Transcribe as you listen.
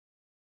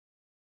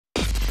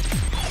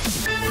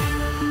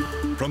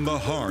from the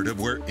heart of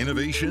where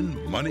innovation,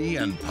 money,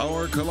 and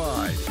power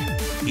collide.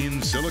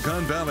 In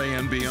Silicon Valley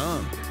and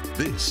beyond,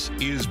 this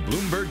is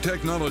Bloomberg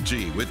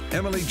Technology with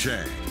Emily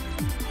Chang.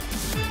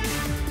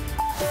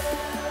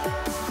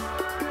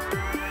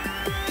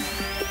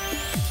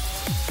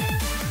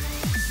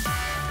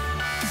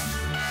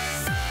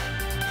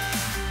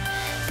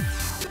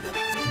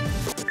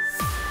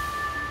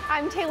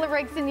 I'm Taylor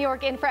Riggs in New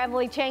York, in for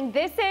Emily Chang.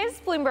 This is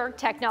Bloomberg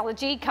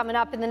Technology. Coming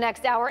up in the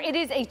next hour, it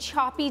is a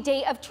choppy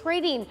day of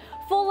trading,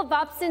 full of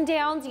ups and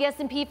downs. The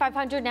S&P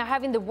 500 now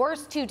having the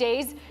worst 2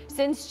 days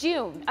since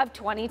June of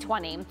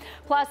 2020.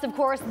 Plus, of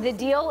course, the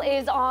deal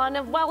is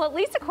on, well, at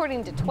least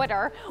according to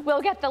Twitter.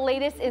 We'll get the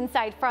latest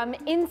insight from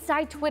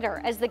inside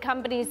Twitter as the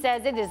company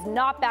says it is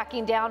not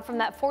backing down from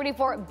that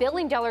 $44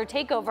 billion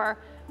takeover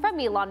from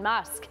Elon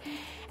Musk.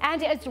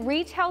 And as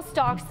retail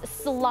stocks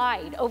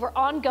slide over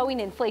ongoing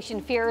inflation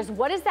fears,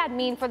 what does that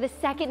mean for the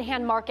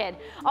secondhand market?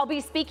 I'll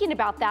be speaking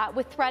about that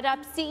with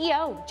ThreadUp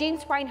CEO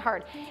James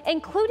Reinhart,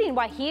 including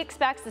why he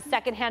expects the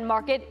secondhand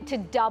market to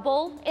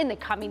double in the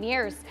coming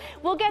years.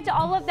 We'll get to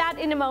all of that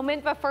in a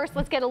moment, but first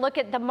let's get a look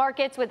at the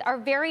markets with our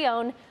very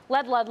own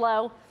Ed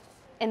Ludlow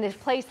in the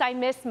place I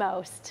miss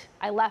most.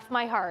 I left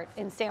my heart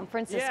in San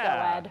Francisco,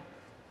 Ed.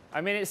 I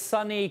mean, it's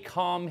sunny,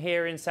 calm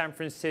here in San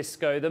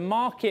Francisco. The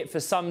market for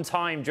some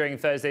time during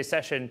Thursday's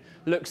session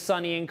looks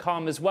sunny and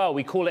calm as well.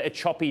 We call it a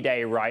choppy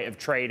day, right, of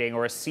trading,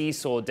 or a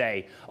seesaw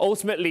day.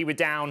 Ultimately, we're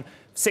down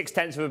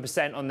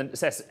 0.6% on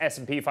the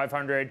S&P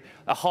 500,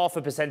 a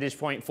 0.5 percentage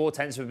point,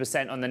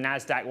 0.4% on the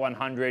NASDAQ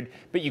 100.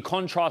 But you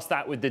contrast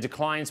that with the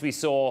declines we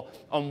saw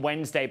on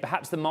Wednesday,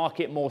 perhaps the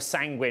market more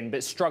sanguine,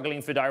 but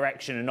struggling for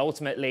direction. And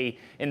ultimately,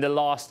 in the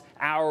last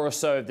hour or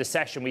so of the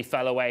session, we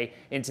fell away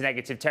into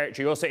negative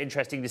territory. Also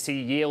interesting to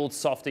see yields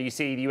softer. You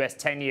see the US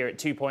 10-year at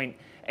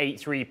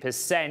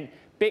 2.83%.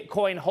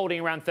 Bitcoin holding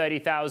around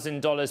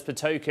 $30,000 per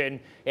token.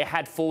 It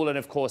had fallen,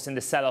 of course, in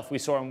the sell-off we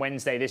saw on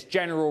Wednesday. This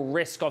general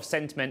risk-off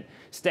sentiment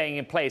staying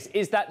in place.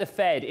 Is that the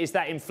Fed? Is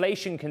that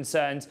inflation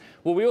concerns?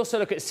 Well, we also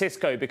look at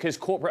Cisco because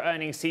corporate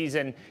earnings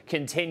season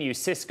continues.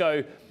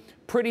 Cisco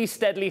pretty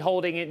steadily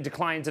holding in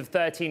declines of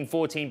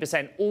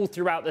 13-14% all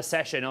throughout the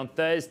session. On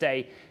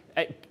Thursday,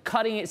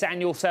 cutting its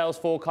annual sales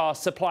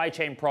forecast, supply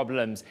chain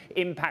problems,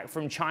 impact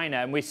from China.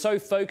 And we're so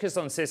focused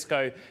on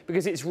Cisco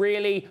because it's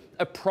really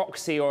a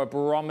proxy or a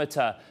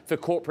barometer for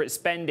corporate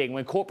spending.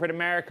 When corporate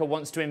America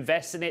wants to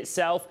invest in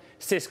itself,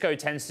 Cisco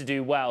tends to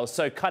do well.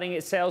 So cutting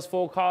its sales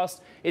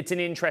forecast, it's an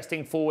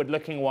interesting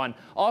forward-looking one.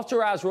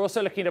 After hours, we're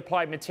also looking at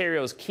Applied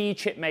Materials, key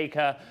chip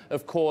maker,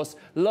 of course,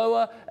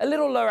 lower, a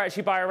little lower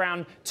actually by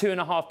around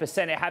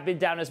 2.5%. It had been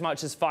down as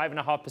much as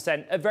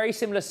 5.5%. A very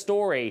similar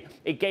story.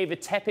 It gave a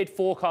tepid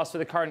forecast for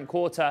the current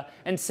quarter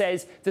and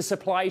says the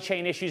supply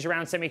chain issues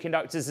around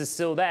semiconductors are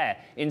still there.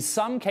 In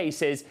some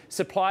cases,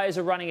 suppliers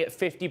are running at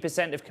 50%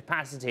 of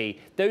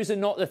capacity. Those are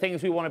not the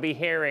things we want to be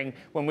hearing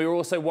when we're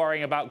also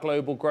worrying about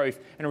global growth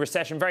and a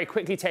recession. Very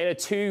quickly, Taylor,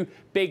 two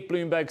big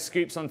Bloomberg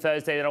scoops on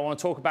Thursday that I want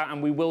to talk about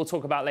and we will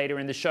talk about later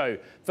in the show.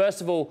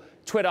 First of all,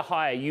 Twitter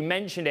hire. You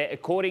mentioned it.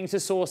 According to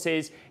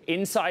sources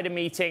inside a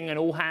meeting and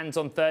all hands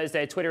on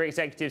Thursday, a Twitter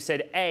executive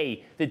said,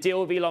 A, the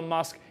deal with Elon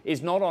Musk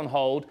is not on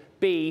hold.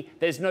 B,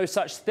 there's no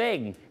such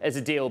thing as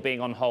a deal being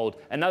on hold.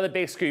 Another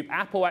big scoop,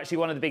 Apple, actually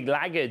one of the big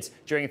laggards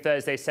during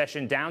Thursday's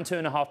session, down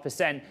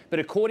 2.5%. But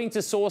according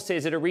to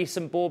sources at a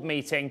recent board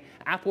meeting,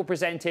 Apple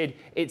presented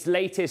its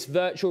latest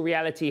virtual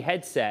reality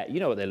headset. You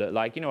know what they look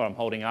like. You know what I'm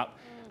holding up.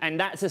 And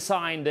that's a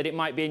sign that it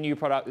might be a new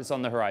product that's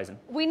on the horizon.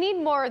 We need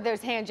more of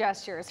those hand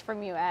gestures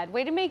from you, Ed.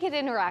 Way to make it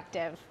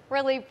interactive.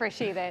 Really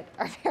appreciate it.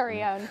 Our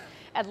very own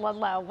Ed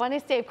Ludlow. Want to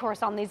stay, of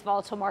course, on these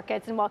volatile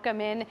markets and welcome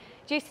in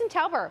Jason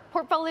Tauber,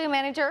 portfolio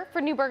manager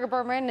for Neuberger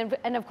Berman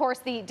and of course,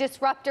 the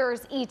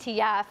Disruptors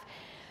ETF.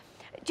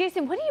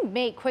 Jason, what do you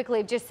make quickly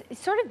of just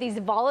sort of these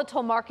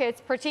volatile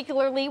markets,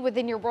 particularly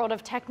within your world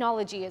of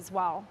technology as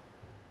well?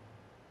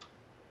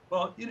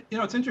 Well, you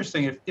know, it's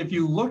interesting. If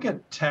you look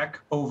at tech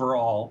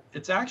overall,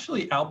 it's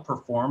actually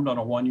outperformed on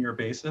a one-year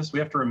basis. We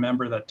have to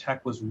remember that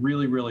tech was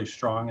really, really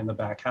strong in the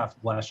back half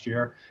of last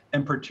year,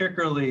 and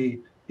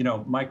particularly, you know,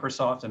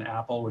 Microsoft and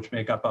Apple, which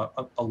make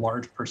up a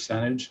large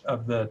percentage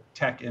of the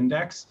tech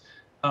index.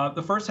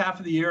 The first half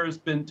of the year has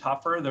been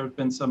tougher. There have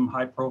been some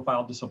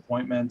high-profile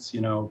disappointments,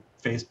 you know,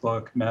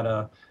 Facebook,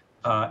 Meta,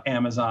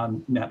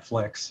 Amazon,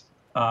 Netflix.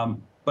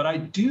 But I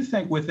do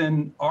think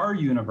within our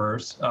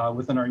universe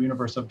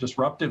of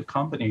disruptive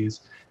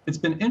companies, it's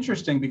been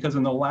interesting because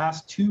in the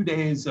last 2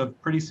 days of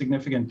pretty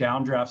significant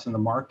downdrafts in the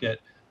market,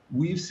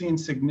 we've seen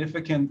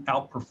significant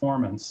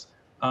outperformance.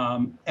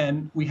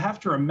 And we have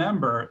to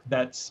remember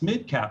that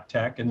mid-cap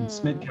tech and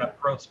mid-cap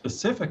growth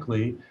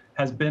specifically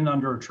has been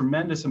under a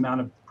tremendous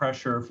amount of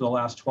pressure for the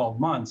last 12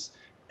 months.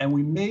 and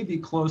we may be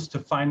close to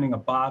finding a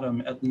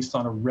bottom, at least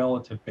on a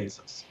relative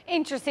basis.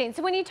 Interesting.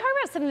 So when you talk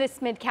about some of the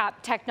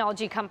mid-cap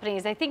technology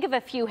companies, I think of a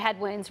few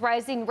headwinds.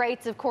 Rising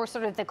rates, of course,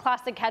 sort of the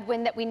classic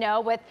headwind that we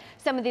know with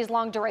some of these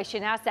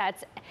long-duration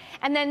assets.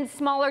 And then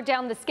smaller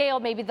down the scale,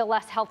 maybe the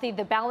less healthy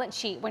the balance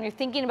sheet. When you're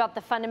thinking about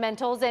the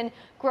fundamentals and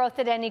growth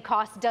at any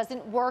cost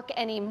doesn't work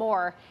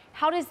anymore,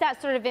 how does that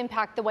sort of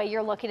impact the way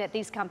you're looking at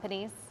these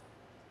companies?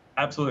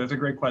 Absolutely. That's a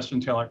great question,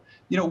 Taylor.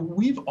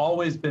 We've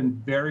always been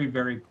very,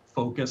 very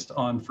focused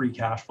on free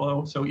cash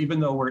flow. So even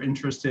though we're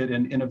interested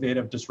in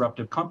innovative,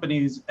 disruptive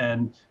companies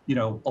and,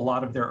 a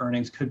lot of their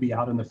earnings could be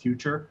out in the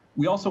future,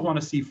 we also want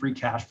to see free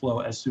cash flow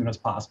as soon as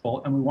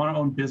possible. And we want to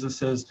own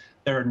businesses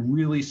that are in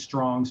really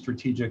strong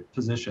strategic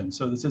positions.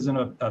 So this isn't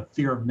a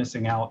fear of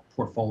missing out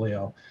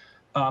portfolio.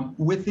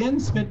 Within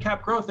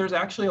mid-cap growth, there's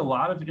actually a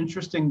lot of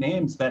interesting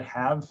names that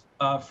have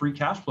free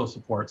cash flow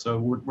support. So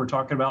we're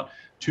talking about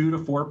 2 to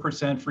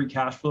 4% free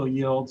cash flow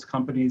yields,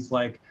 companies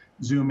like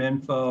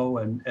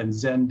ZoomInfo and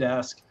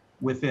Zendesk.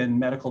 Within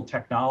medical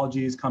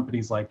technologies,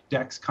 companies like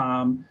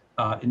Dexcom,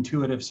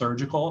 Intuitive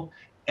Surgical.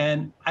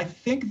 And I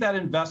think that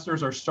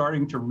investors are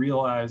starting to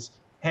realize,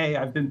 hey,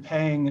 I've been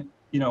paying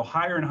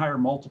higher and higher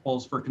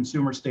multiples for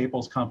consumer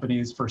staples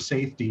companies for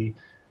safety.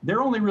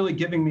 They're only really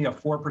giving me a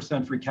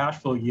 4% free cash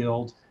flow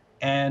yield.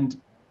 And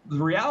the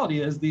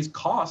reality is these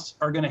costs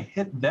are going to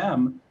hit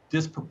them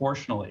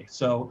disproportionately.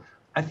 So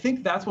I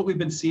think that's what we've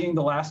been seeing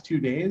the last 2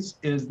 days,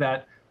 is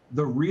that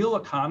the real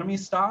economy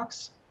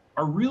stocks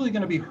are really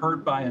going to be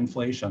hurt by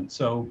inflation.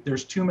 So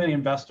there's too many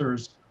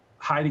investors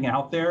hiding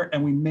out there,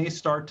 and we may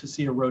start to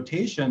see a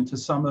rotation to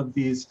some of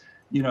these,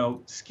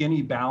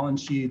 skinny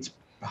balance sheets,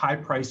 high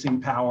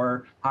pricing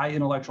power, high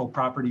intellectual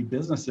property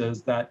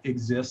businesses that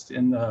exist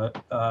in the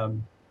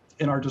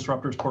in our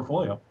disruptors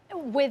portfolio.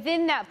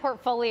 Within that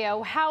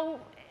portfolio,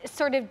 how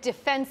sort of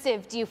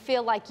defensive do you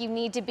feel like you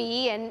need to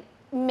be, and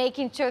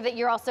making sure that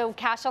you're also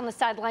cash on the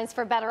sidelines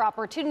for better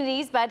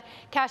opportunities? But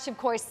cash, of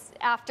course,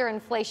 after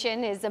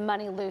inflation is a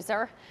money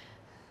loser.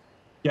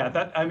 Yeah,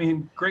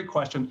 great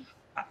question.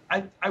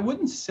 I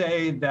wouldn't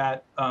say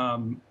that,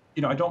 I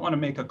don't want to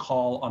make a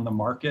call on the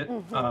market.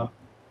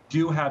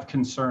 Do have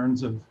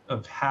concerns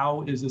of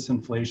how is this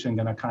inflation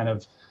going to kind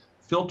of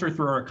filter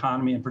through our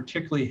economy and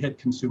particularly hit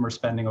consumer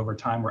spending over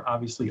time. We're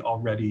obviously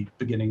already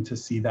beginning to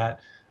see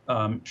that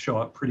show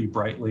up pretty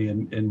brightly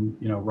in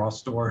Ross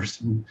stores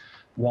and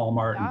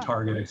Walmart and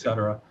Target, et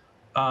cetera.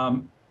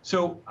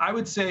 So I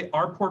would say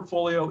our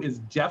portfolio is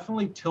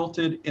definitely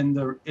tilted in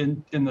the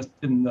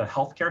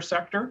healthcare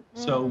sector.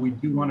 So we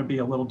do want to be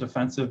a little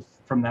defensive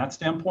from that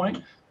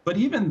standpoint. But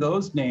even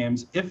those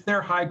names, if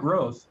they're high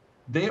growth,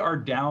 they are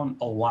down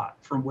a lot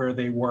from where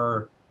they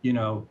were,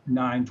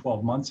 9,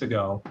 12 months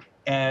ago.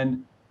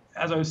 And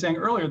as I was saying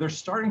earlier, they're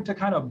starting to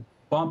kind of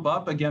bump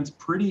up against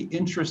pretty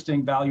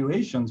interesting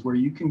valuations where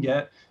you can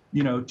get,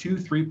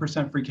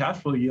 2-3% free cash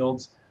flow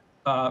yields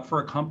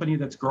for a company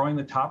that's growing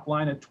the top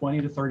line at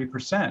 20 to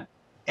 30%.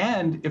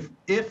 And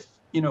if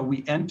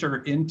we enter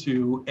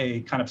into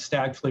a kind of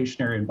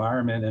stagflationary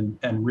environment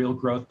and real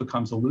growth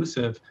becomes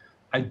elusive,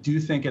 I do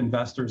think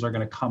investors are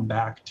going to come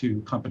back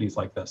to companies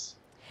like this.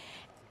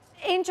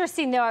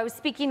 Interesting, though, I was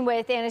speaking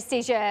with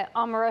Anastasia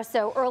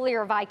Amoroso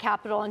earlier of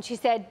iCapital, and she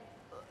said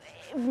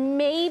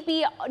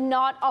maybe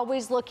not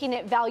always looking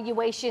at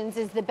valuations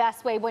is the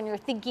best way when you're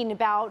thinking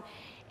about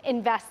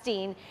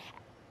investing.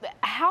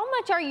 How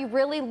much are you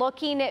really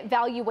looking at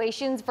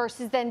valuations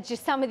versus then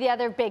just some of the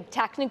other big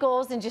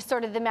technicals and just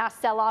sort of the mass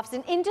sell-offs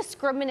and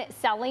indiscriminate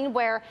selling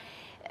where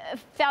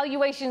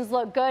valuations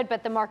look good,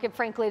 but the market,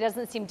 frankly,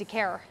 doesn't seem to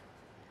care?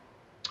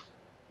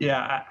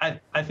 Yeah,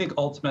 I think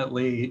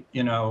ultimately,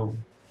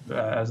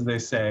 as they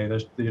say,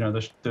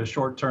 the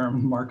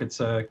short-term market's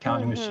a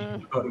counting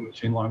machine, voting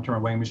machine, long-term a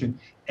weighing machine,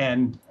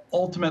 and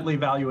ultimately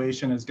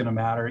valuation is going to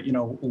matter.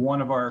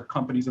 One of our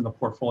companies in the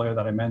portfolio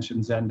that I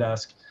mentioned,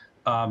 Zendesk,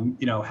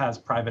 has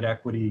private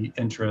equity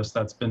interest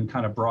that's been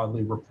kind of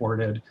broadly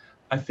reported.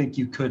 I think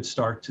you could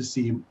start to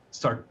see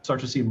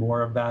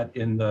more of that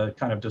in the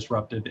kind of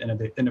disruptive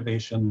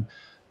innovation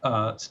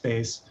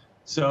space.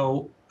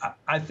 So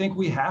I think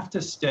we have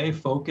to stay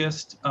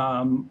focused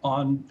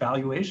on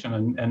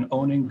valuation and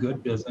owning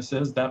good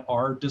businesses that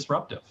are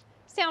disruptive.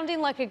 Sounding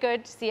like a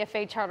good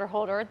CFA charter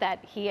holder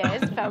that he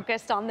is,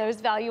 focused on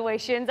those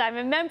valuations. I'm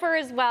a member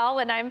as well,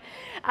 and I'm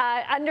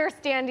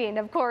understanding,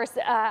 of course,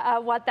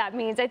 what that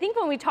means. I think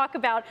when we talk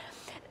about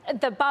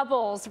the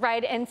bubbles,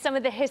 right, and some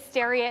of the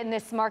hysteria in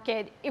this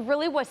market, it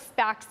really was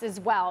SPACs as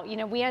well.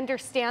 We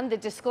understand the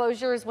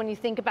disclosures when you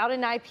think about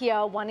an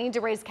IPO wanting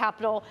to raise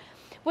capital.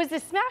 Was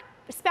the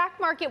SPAC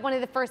market one of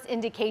the first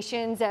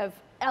indications of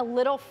a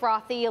little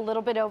frothy, a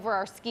little bit over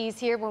our skis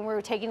here when we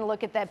were taking a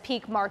look at the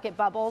peak market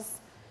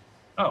bubbles?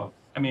 Oh,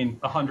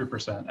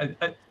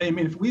 100%.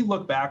 If we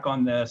look back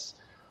on this,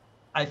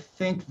 I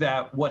think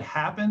that what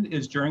happened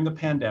is during the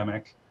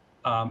pandemic,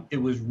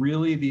 it was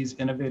really these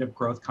innovative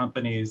growth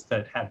companies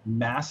that had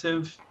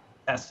massive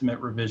estimate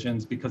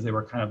revisions because they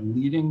were kind of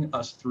leading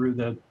us through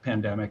the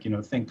pandemic.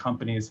 Think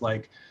companies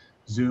like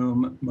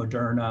Zoom,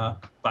 Moderna,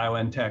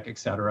 BioNTech, et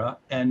cetera.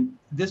 And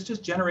this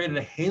just generated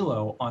a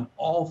halo on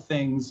all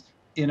things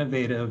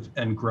innovative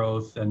and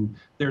growth. And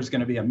there's going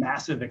to be a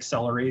massive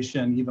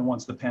acceleration even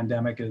once the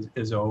pandemic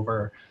is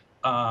over.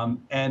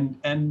 And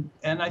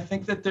I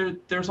think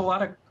that there's a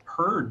lot of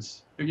herd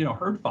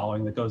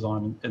following that goes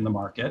on in the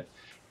market.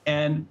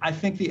 And I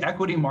think the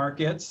equity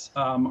markets,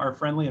 our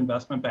friendly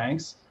investment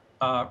banks,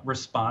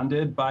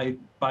 responded by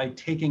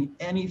taking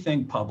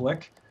anything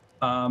public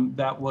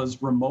that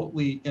was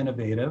remotely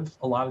innovative.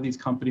 A lot of these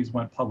companies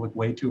went public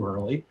way too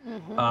early.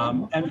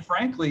 And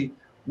frankly,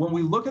 when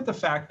we look at the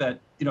fact that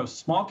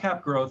small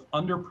cap growth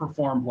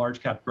underperformed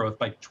large cap growth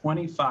by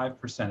 25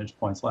 percentage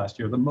points last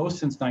year, the most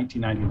since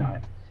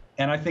 1999.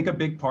 And I think a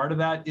big part of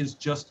that is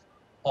just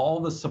all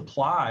the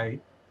supply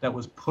that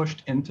was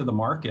pushed into the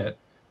market.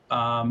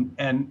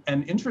 And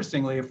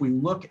interestingly, if we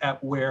look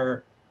at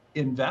where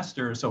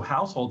investors, so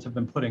households, have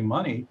been putting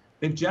money,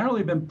 they've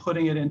generally been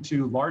putting it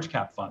into large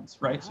cap funds,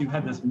 right? So you've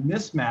had this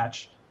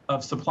mismatch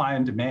of supply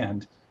and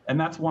demand. And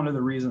that's one of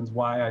the reasons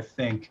why I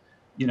think,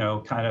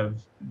 kind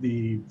of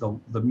the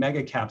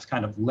mega caps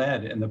kind of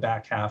led in the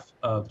back half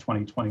of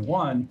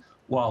 2021,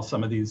 while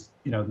some of these,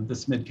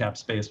 this mid cap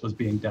space was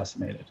being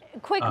decimated.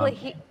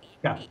 Quickly,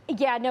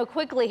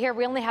 quickly here.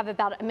 We only have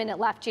about a minute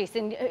left,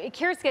 Jason.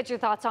 Curious to get your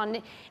thoughts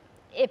on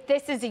if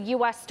this is a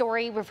U.S.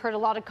 story. We've heard a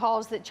lot of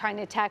calls that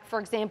China tech, for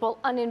example,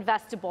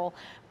 uninvestable.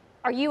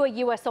 Are you a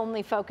U.S.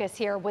 only focus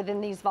here within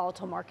these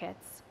volatile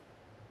markets?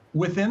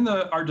 Within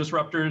our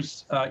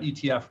disruptors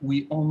ETF,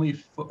 we only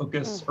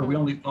focus, or we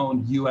only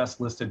own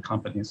U.S. listed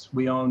companies.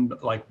 We own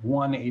like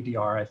one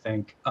ADR, I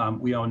think.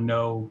 We own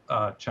no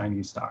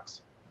Chinese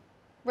stocks.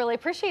 Really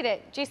appreciate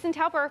it. Jason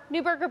Tauber,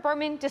 Neuberger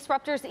Berman,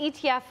 Disruptors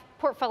ETF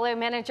Portfolio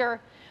Manager,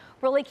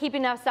 really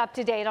keeping us up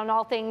to date on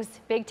all things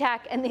big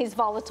tech and these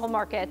volatile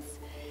markets.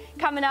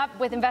 Coming up,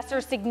 with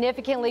investors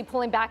significantly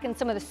pulling back in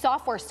some of the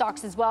software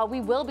stocks as well, we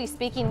will be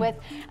speaking with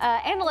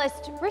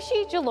analyst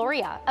Rishi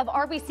Jaluria of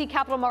RBC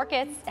Capital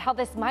Markets, how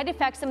this might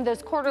affect some of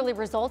those quarterly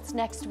results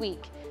next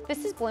week.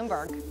 This is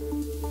Bloomberg.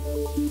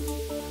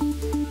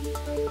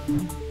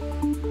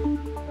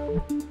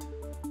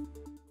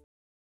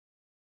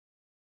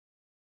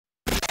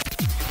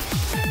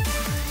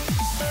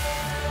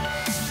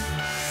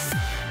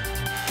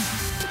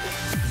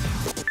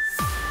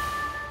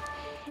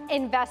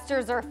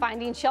 Investors are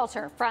finding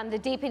shelter from the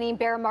deepening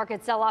bear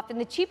market sell-off in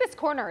the cheapest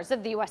corners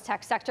of the U.S.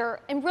 tech sector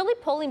and really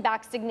pulling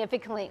back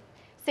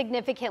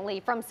significantly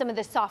from some of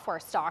the software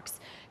stocks.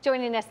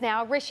 Joining us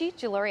now, Rishi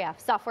Jaluria,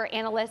 software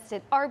analyst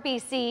at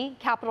RBC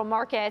Capital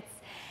Markets.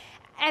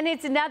 And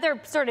it's another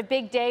sort of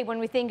big day when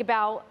we think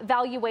about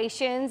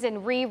valuations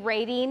and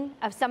re-rating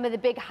of some of the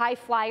big high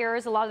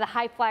flyers, a lot of the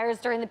high flyers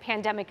during the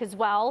pandemic as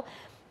well.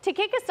 To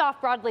kick us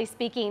off, broadly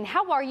speaking,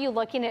 how are you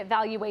looking at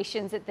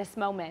valuations at this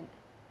moment?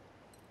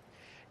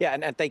 Yeah,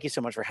 and thank you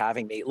so much for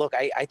having me. Look,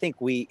 I think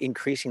we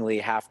increasingly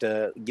have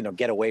to,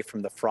 get away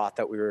from the froth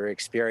that we were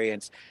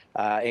experiencing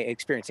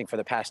for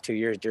the past 2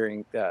 years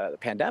during the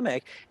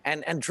pandemic,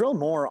 and drill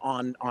more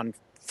on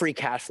free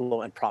cash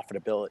flow and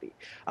profitability.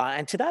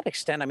 And to that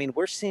extent, I mean,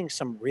 we're seeing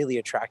some really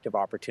attractive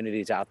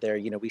opportunities out there.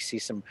 We see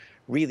some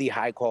really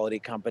high quality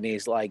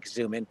companies like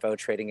Zoom Info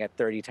trading at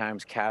 30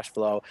 times cash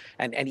flow,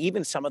 and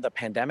even some of the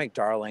pandemic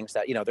darlings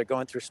that, they're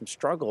going through some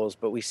struggles,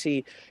 but we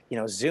see,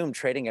 Zoom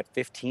trading at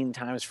 15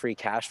 times free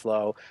cash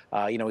flow.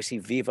 We see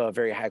Viva, a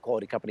very high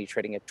quality company,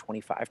 trading at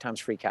 25 times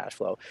free cash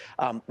flow.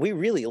 We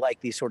really like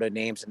these sort of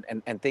names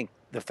and think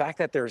the fact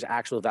that there's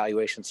actual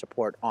valuation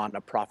support on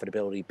a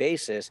profitability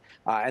basis,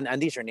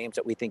 and these are names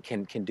that we think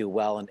can do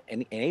well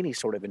in any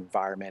sort of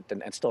environment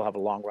and still have a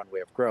long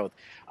runway of growth.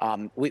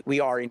 We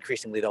are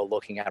increasingly, though,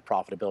 looking at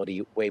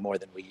profitability way more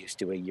than we used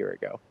to a year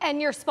ago.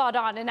 And you're spot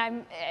on. And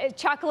I'm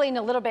chuckling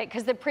a little bit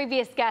because the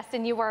previous guest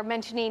and you were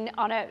mentioning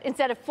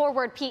instead of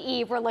forward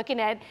PE, we're looking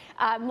at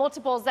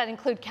multiples that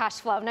include cash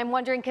flow. And I'm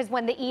wondering, because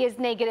when the E is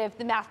negative,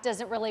 the math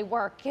doesn't really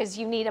work because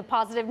you need a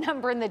positive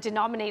number in the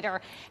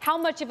denominator. How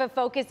much of a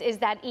focus is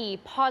that E,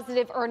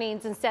 positive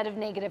earnings instead of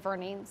negative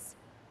earnings?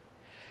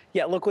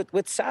 Yeah, look,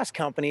 with SaaS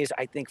companies,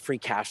 I think free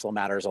cash flow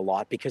matters a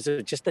lot because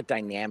of just the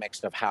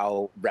dynamics of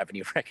how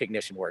revenue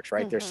recognition works,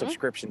 right? They're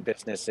subscription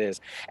businesses.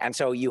 And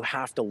so you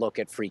have to look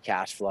at free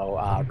cash flow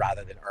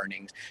rather than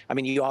earnings. I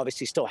mean, you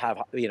obviously still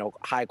have,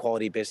 high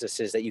quality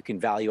businesses that you can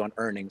value on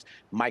earnings.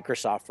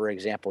 Microsoft, for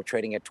example,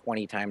 trading at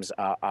 20 times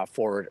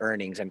forward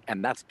earnings,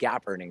 and that's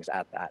GAAP earnings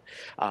at that.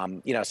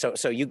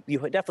 So you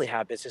definitely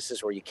have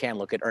businesses where you can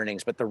look at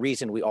earnings, but the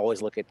reason we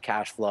always look at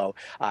cash flow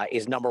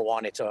is, number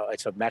one, it's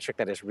a metric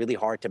that is really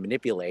hard to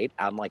manipulate,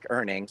 unlike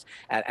earnings,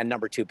 and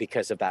number two,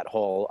 because of that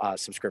whole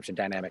subscription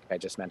dynamic I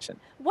just mentioned.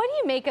 What do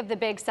you make of the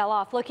big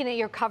sell-off? Looking at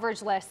your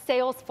coverage list,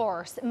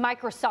 Salesforce,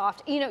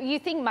 Microsoft, you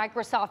think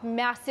Microsoft,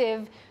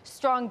 massive,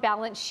 strong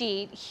balance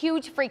sheet,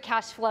 huge free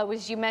cash flow,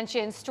 as you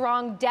mentioned,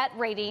 strong debt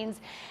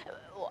ratings.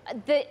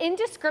 The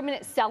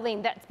indiscriminate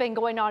selling that's been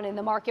going on in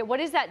the market,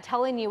 what is that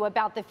telling you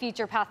about the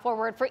future path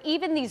forward for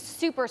even these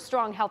super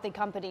strong, healthy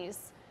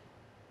companies?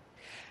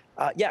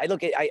 Yeah,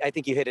 look, I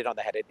think you hit it on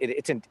the head.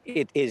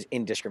 It is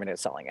indiscriminate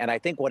selling, and I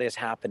think what is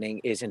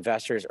happening is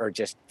investors are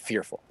just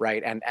fearful,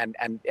 right? And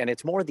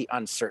it's more the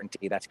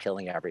uncertainty that's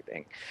killing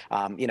everything.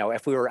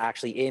 If we were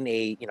actually in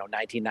a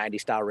 1990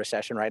 style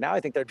recession right now, I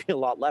think there'd be a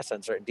lot less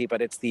uncertainty.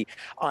 But it's the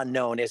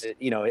unknown. Is it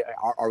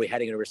are we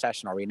heading into a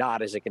recession? Are we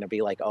not? Is it going to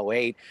be like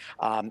 '08?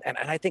 And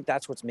I think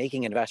that's what's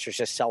making investors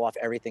just sell off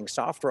everything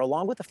software,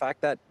 along with the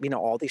fact that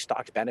all these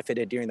stocks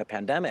benefited during the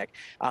pandemic.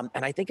 And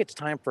I think it's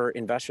time for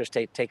investors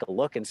to take a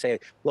look and say,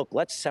 look,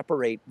 let's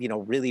separate,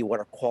 really what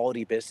are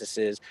quality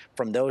businesses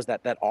from those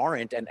that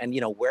aren't, and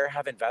where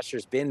have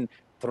investors been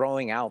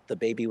throwing out the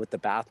baby with the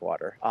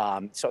bathwater.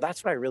 So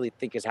that's what I really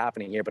think is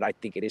happening here, but I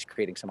think it is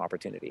creating some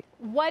opportunity.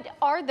 What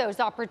are those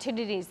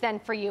opportunities then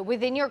for you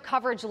within your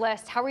coverage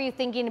list? How are you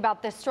thinking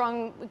about the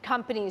strong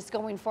companies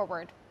going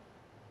forward?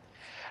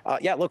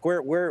 Yeah, look,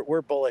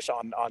 we're bullish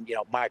on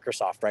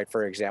Microsoft, right?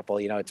 For example,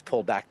 it's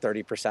pulled back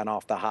 30%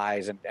 off the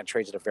highs and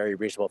trades at a very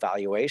reasonable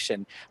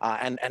valuation,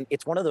 and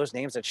it's one of those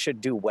names that should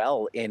do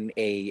well in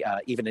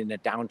even in a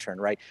downturn,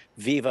 right?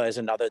 Viva is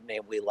another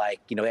name we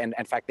like, and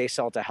in fact they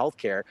sell to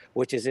healthcare,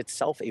 which is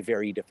itself a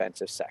very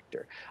defensive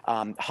sector.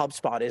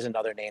 HubSpot is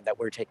another name that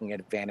we're taking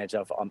advantage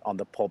of on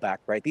the pullback,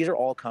 right? These are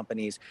all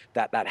companies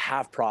that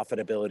have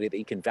profitability, that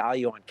you can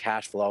value on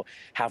cash flow,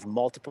 have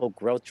multiple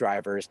growth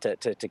drivers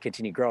to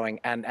continue growing,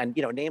 and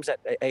names that,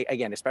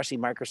 again, especially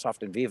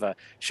Microsoft and Viva,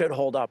 should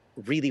hold up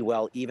really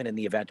well even in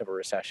the event of a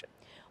recession.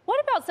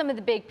 What about some of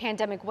the big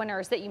pandemic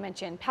winners that you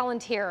mentioned?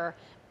 Palantir,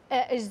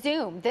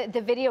 Zoom,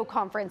 the video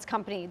conference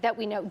company that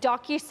we know,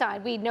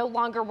 DocuSign, we no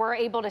longer were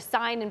able to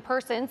sign in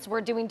person, so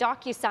we're doing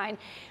DocuSign.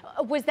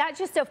 Was that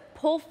just a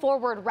pull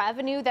forward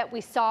revenue that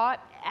we saw?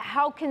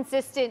 How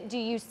consistent do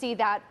you see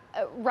that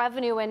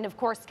revenue and, of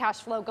course,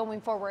 cash flow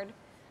going forward?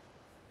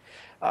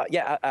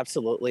 Yeah,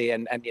 absolutely,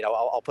 and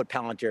I'll put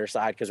Palantir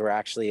aside because we're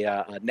actually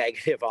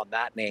negative on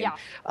that name.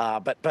 Yeah.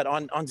 But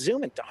on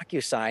Zoom and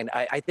DocuSign,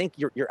 I think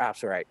you're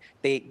absolutely right.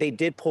 They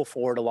did pull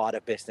forward a lot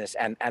of business,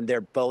 and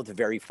they're both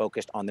very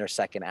focused on their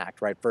second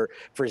act, right?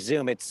 For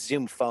Zoom, it's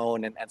Zoom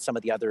Phone and some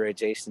of the other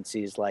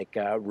adjacencies like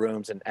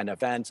rooms and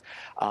events.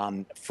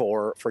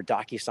 For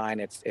DocuSign,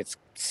 it's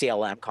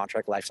CLM,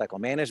 contract lifecycle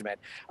management.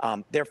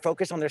 They're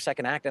focused on their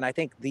second act, and I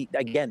think the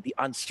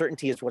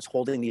uncertainty is what's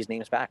holding these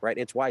names back, right?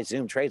 It's why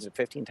Zoom trades at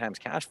 15 times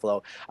cash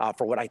flow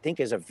for what I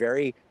think is a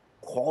very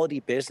quality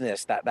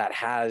business that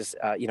has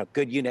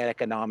good unit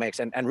economics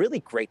and really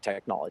great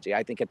technology.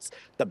 I think it's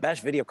the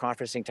best video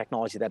conferencing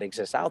technology that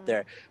exists out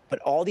there. But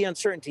all the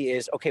uncertainty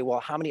is, okay, well,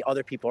 how many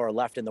other people are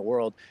left in the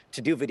world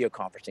to do video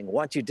conferencing?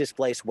 Once you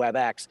displace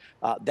WebEx,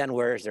 then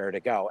where is there to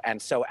go?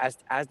 And so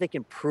as they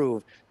can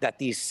prove that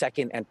these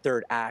second and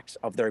third acts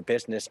of their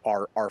business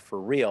are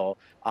for real,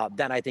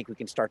 then I think we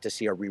can start to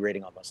see a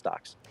re-rating on those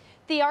stocks.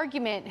 The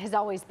argument has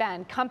always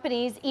been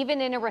companies,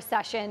 even in a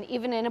recession,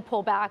 even in a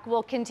pullback,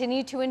 will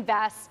continue to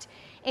invest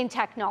in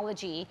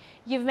technology.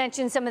 You've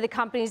mentioned some of the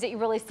companies that you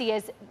really see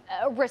as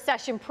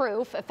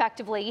recession-proof,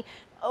 effectively.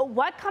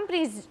 What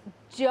companies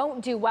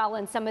don't do well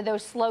in some of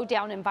those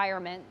slowdown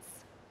environments?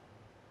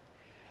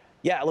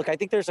 Yeah, look, I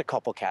think there's a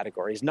couple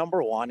categories.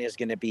 Number one is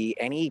going to be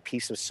any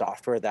piece of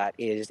software that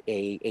is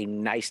a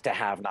nice to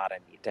have, not a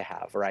need to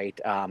have, right?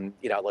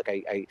 Look,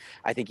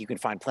 I think you can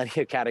find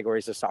plenty of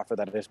categories of software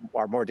that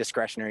are more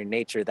discretionary in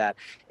nature that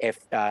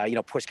if,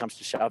 push comes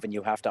to shove and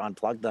you have to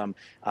unplug them,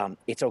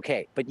 it's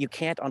okay. But you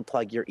can't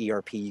unplug your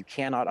ERP. You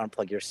cannot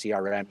unplug your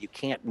CRM. You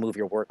can't move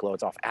your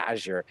workloads off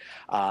Azure.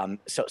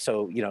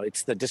 So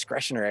it's the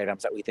discretionary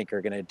items that we think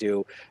are going to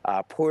do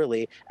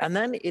poorly. And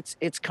then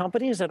it's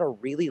companies that are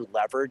really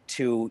levered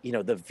to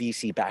the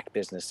VC-backed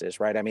businesses,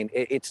 right? I mean,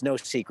 it's no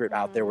secret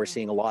out there. We're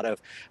seeing a lot of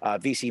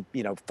VC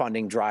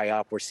funding dry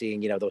up. We're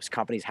seeing those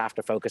companies have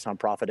to focus on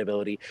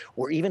profitability.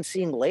 We're even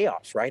seeing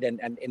layoffs, right?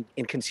 And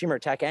in consumer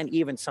tech and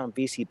even some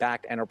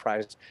VC-backed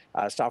enterprise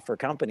software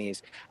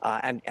companies,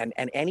 and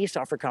any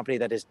software company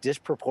that is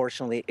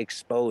disproportionately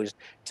exposed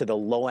to the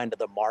low end of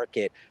the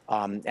market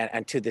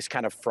and to this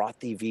kind of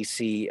frothy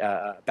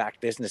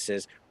VC-backed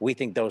businesses, we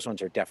think those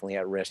ones are definitely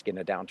at risk in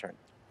a downturn.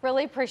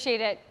 Really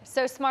appreciate it.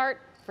 So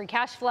smart. Free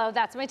cash flow.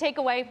 That's my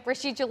takeaway.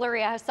 Rishi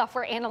Jaluria,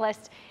 software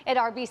analyst at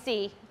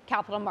RBC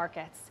Capital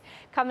Markets.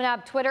 Coming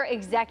up, Twitter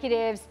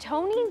executives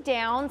toning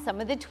down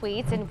some of the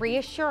tweets and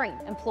reassuring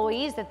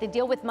employees that the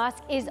deal with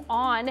Musk is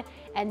on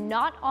and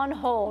not on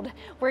hold.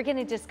 We're going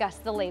to discuss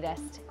the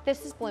latest.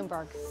 This is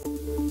Bloomberg.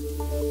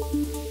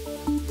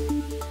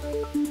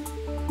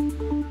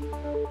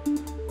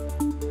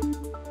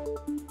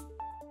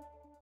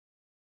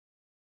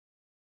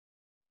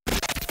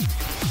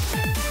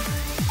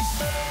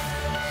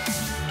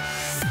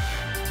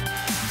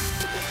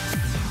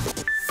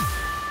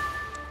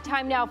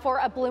 Time now for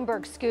a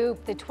Bloomberg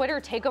scoop. The Twitter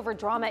takeover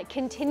drama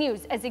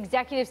continues as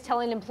executives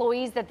telling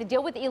employees that the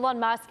deal with Elon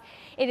Musk,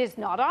 it is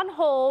not on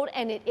hold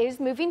and it is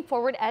moving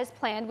forward as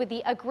planned with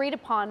the agreed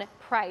upon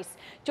price.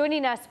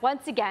 Joining us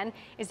once again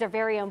is our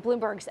very own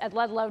Bloomberg's Ed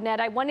Ludlow.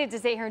 Ned, I wanted to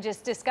stay here and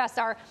just discuss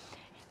our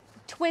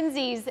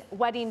twinsies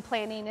wedding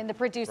planning, and the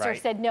producer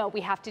said, no,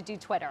 we have to do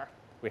Twitter.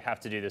 We have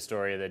to do the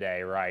story of the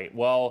day, right?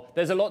 Well,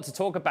 there's a lot to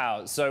talk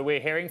about. So we're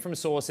hearing from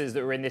sources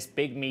that were in this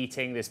big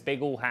meeting, this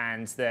big all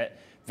hands, that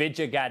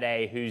Vijay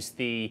Gadde, who's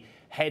the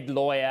head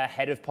lawyer,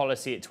 head of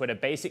policy at Twitter,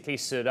 basically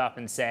stood up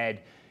and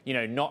said, you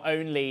know, not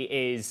only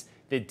is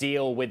the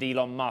deal with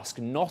Elon Musk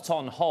not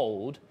on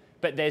hold,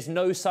 but there's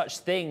no such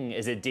thing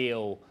as a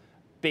deal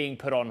being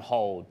put on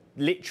hold.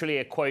 Literally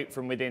a quote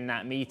from within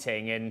that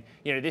meeting. And,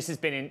 you know, this has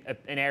been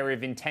an area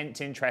of intense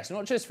interest,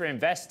 not just for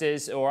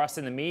investors or us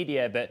in the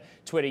media, but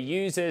Twitter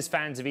users,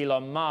 fans of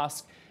Elon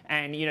Musk.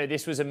 And, you know,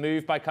 this was a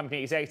move by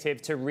company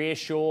executive to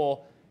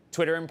reassure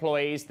Twitter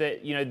employees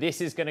that, you know,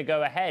 this is going to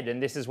go ahead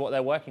and this is what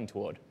they're working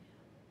toward.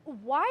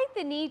 Why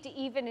the need to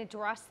even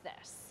address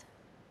this?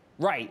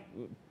 Right.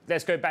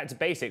 Let's go back to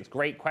basics.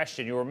 Great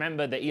question. You'll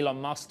remember that Elon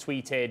Musk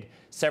tweeted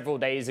several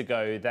days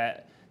ago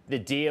that the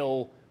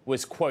deal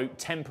was, quote,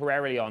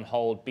 temporarily on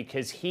hold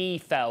because he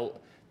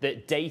felt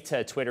that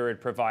data Twitter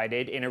had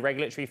provided in a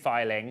regulatory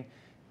filing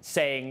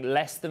saying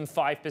less than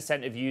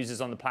 5% of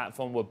users on the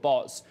platform were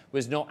bots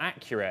was not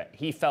accurate.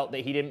 He felt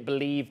that he didn't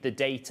believe the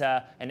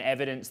data and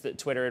evidence that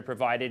Twitter had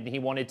provided, and he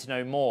wanted to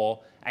know more.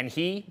 And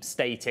he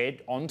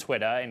stated on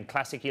Twitter, in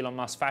classic Elon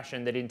Musk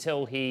fashion, that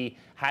until he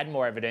had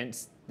more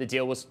evidence, the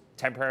deal was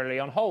temporarily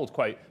on hold,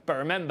 quote. But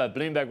remember,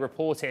 Bloomberg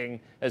reporting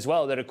as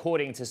well that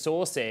according to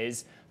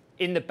sources,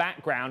 in the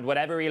background,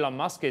 whatever Elon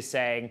Musk is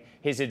saying,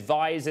 his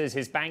advisors,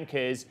 his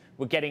bankers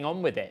were getting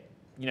on with it,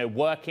 you know,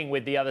 working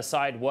with the other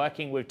side,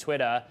 working with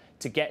Twitter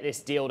to get this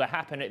deal to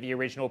happen at the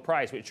original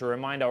price, which, to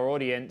remind our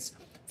audience,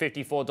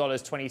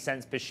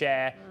 $54.20 per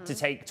share to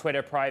take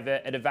Twitter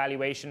private at a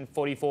valuation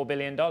 $44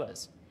 billion.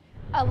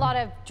 A lot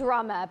of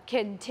drama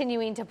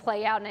continuing to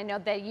play out, and I know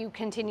that you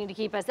continue to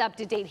keep us up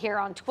to date here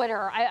on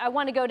Twitter. I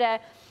want to go to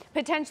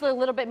potentially a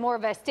little bit more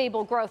of a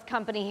stable growth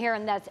company here,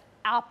 and that's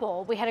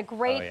Apple. We had a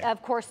great,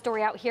 of course,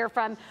 story out here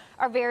from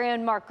our very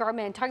own Mark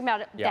Gurman talking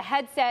about the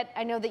headset.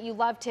 I know that you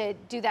love to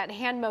do that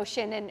hand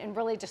motion and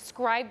really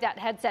describe that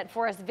headset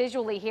for us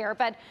visually here,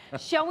 but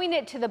showing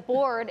it to the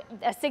board,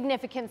 a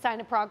significant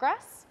sign of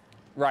progress?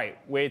 Right.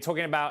 We're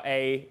talking about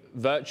a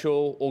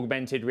virtual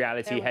augmented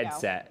reality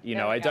headset. You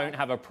know, I don't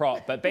have a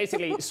prop, but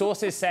basically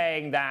sources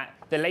saying that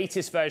the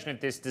latest version of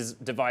this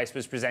device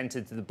was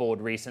presented to the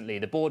board recently.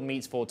 The board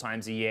meets 4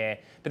 times a year,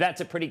 but that's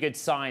a pretty good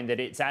sign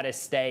that it's at a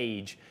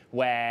stage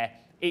where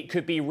it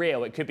could be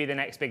real. It could be the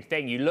next big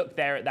thing. You look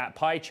there at that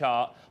pie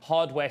chart,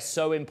 hardware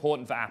so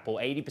important for Apple,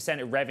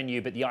 80% of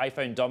revenue, but the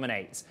iPhone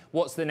dominates.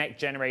 What's the next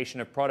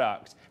generation of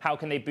product? How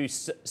can they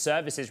boost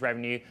services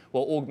revenue?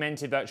 Well,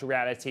 augmented virtual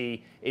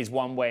reality is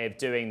one way of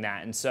doing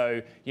that. And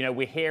so, you know,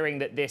 we're hearing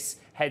that this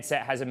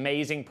headset has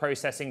amazing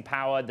processing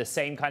power, the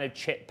same kind of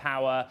chip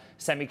power,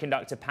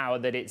 semiconductor power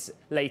that its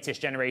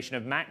latest generation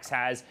of Macs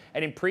has.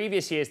 And in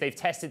previous years, they've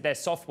tested their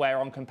software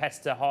on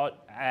competitor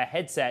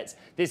headsets.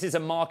 This is a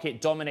market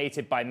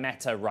dominated by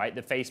Meta, right?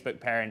 The Facebook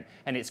parent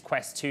and its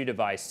Quest 2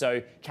 device.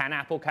 So can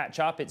Apple catch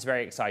up? It's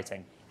very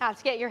exciting. Have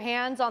to get your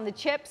hands on the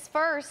chips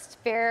first.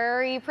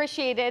 Very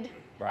appreciated.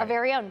 Right. Our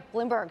very own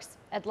Bloomberg's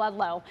Ed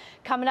Ludlow.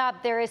 Coming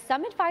up, there is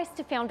some advice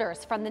to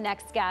founders from the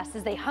next guest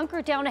as they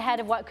hunker down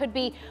ahead of what could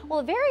be, well,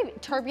 a very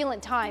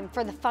turbulent time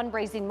for the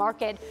fundraising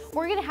market.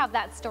 We're going to have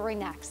that story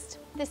next.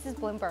 This is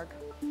Bloomberg.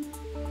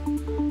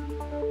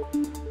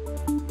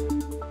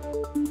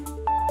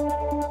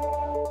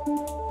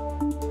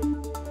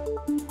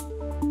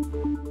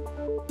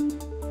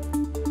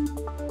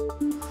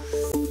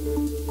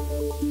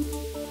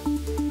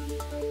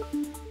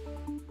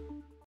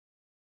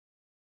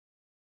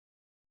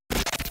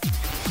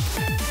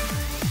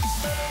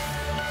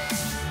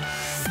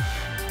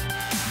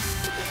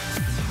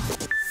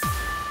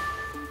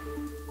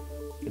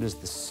 It is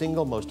the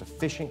single most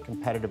efficient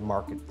competitive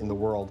market in the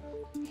world,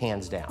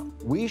 hands down.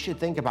 We should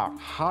think about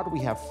how do we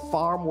have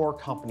far more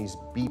companies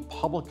be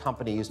public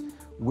companies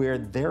where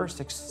their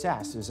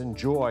success is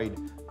enjoyed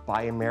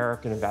by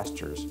American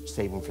investors,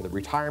 saving for the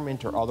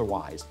retirement or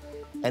otherwise.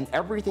 And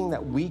everything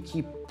that we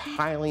keep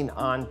piling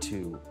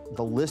onto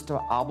the list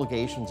of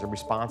obligations and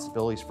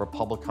responsibilities for a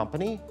public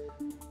company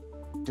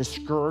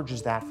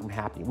discourages that from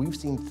happening. We've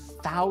seen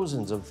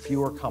thousands of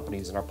fewer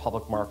companies in our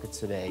public markets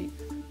today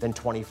than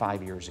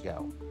 25 years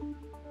ago.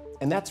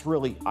 And that's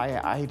really,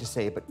 I hate to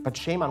say it, but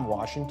shame on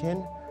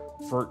Washington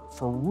for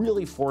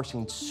really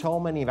forcing so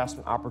many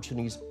investment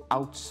opportunities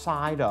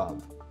outside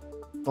of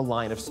the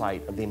line of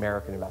sight of the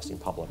American investing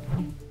public.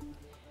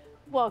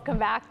 Welcome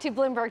back to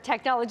Bloomberg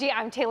Technology.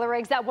 I'm Taylor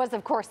Riggs. That was,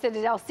 of course,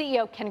 Citadel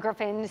CEO Ken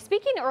Griffin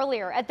speaking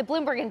earlier at the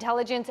Bloomberg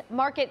Intelligence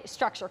Market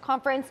Structure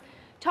Conference,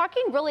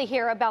 talking really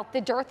here about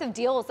the dearth of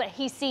deals that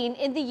he's seen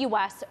in the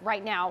U.S.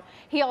 right now.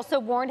 He also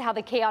warned how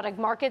the chaotic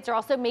markets are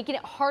also making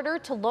it harder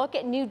to look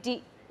at new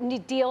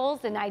deals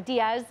and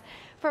ideas.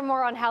 For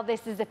more on how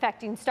this is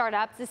affecting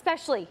startups,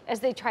 especially as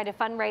they try to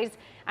fundraise,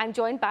 I'm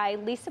joined by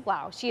Lisa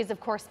Blau. She is,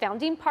 of course,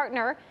 founding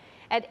partner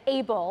at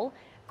Able.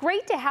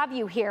 Great to have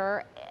you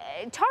here.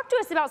 Talk to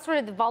us about sort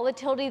of the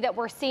volatility that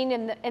we're seeing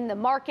in the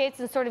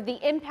markets and sort of the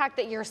impact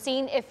that you're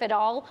seeing, if at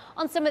all,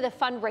 on some of the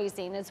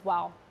fundraising as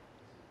well.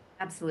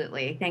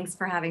 Absolutely. Thanks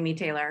for having me,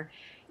 Taylor.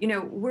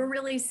 We're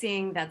really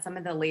seeing that some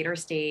of the later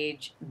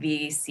stage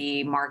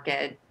VC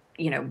market,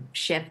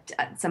 shift,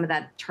 some of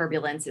that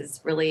turbulence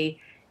is really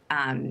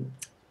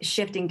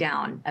shifting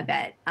down a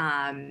bit.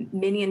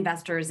 Many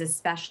investors,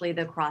 especially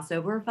the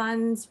crossover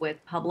funds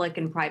with public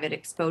and private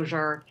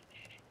exposure,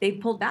 they've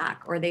pulled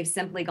back or they've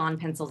simply gone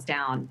pencils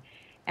down.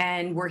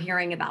 And we're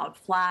hearing about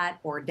flat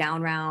or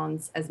down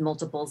rounds as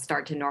multiples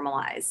start to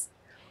normalize.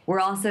 We're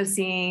also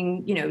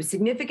seeing,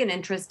 significant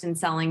interest in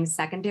selling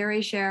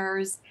secondary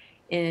shares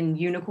in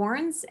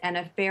unicorns and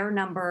a fair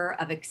number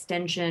of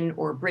extension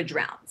or bridge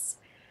rounds.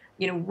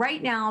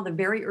 Right now, the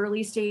very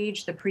early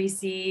stage, the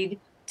pre-seed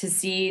to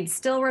seed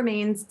still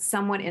remains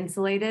somewhat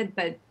insulated,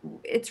 but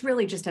it's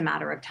really just a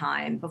matter of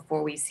time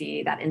before we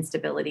see that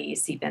instability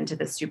seep into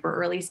the super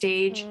early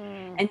stage.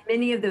 And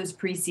many of those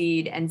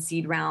pre-seed and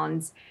seed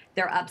rounds,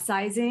 they're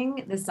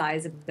upsizing the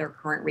size of their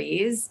current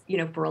raise,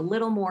 for a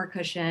little more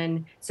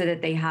cushion so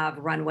that they have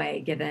runway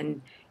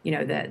given,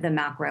 the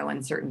macro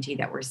uncertainty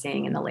that we're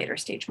seeing in the later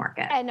stage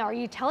market. And are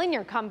you telling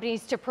your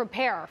companies to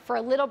prepare for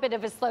a little bit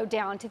of a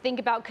slowdown, to think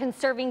about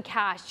conserving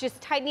cash,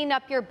 just tightening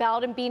up your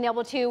belt and being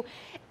able to?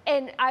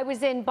 And I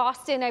was in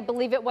Boston, I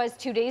believe it was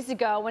 2 days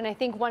ago, and I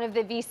think one of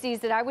the VCs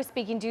that I was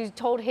speaking to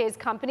told his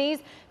companies,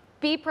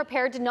 be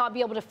prepared to not be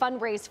able to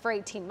fundraise for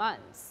 18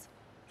 months.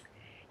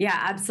 Yeah,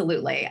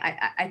 absolutely.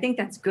 I think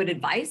that's good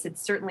advice.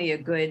 It's certainly a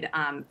good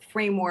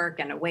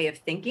framework and a way of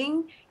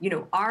thinking.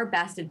 Our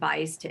best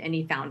advice to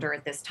any founder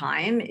at this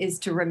time is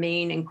to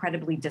remain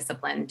incredibly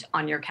disciplined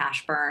on your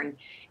cash burn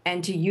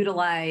and to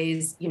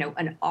utilize,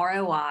 an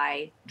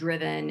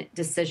ROI-driven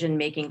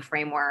decision-making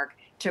framework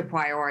to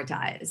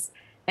prioritize.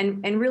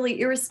 And really,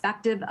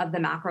 irrespective of the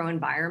macro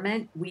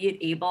environment, we at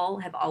Able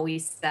have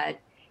always said,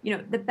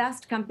 the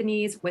best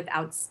companies with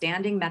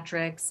outstanding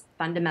metrics,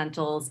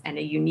 fundamentals, and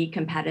a unique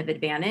competitive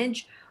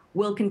advantage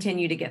will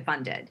continue to get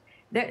funded.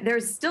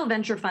 There's still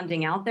venture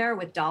funding out there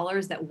with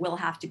dollars that will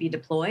have to be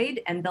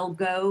deployed, and they'll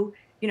go,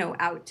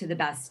 out to the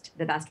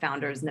best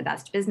founders and the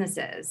best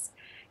businesses.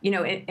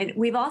 And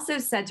we've also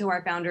said to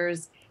our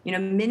founders,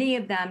 many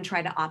of them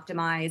try to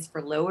optimize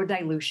for lower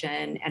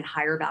dilution and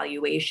higher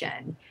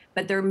valuation,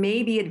 but there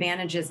may be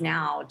advantages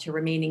now to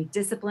remaining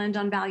disciplined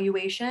on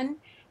valuation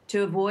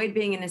to avoid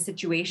being in a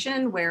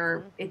situation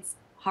where it's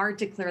hard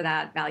to clear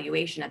that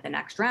valuation at the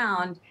next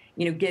round,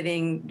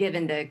 given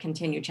the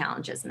continued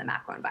challenges in the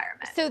macro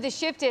environment. So the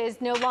shift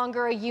is no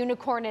longer a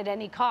unicorn at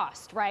any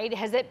cost, right?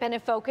 Has it been a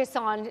focus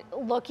on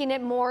looking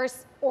at more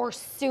or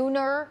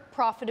sooner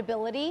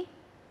profitability?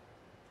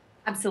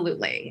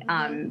 Absolutely.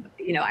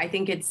 I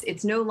think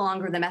it's no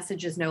longer, the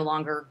message is no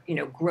longer,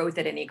 growth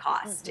at any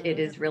cost. It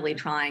is really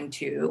trying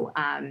to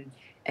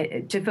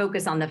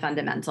focus on the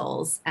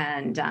fundamentals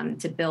and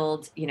to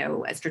build,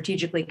 a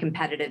strategically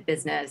competitive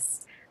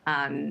business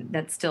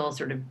that's still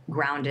sort of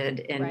grounded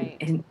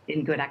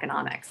in good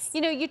economics.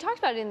 You talked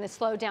about it in the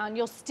slowdown.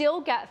 You'll still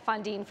get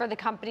funding for the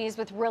companies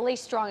with really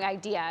strong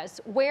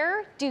ideas.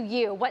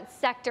 What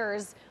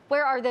sectors,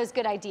 where are those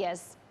good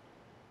ideas?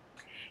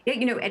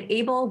 Yeah, at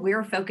Able,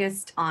 we're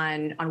focused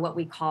on what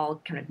we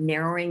call kind of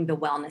narrowing the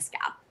wellness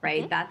gap,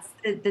 right? That's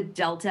the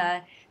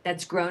delta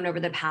that's grown over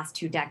the past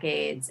 2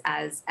 decades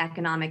as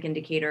economic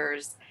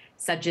indicators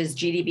such as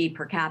GDP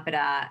per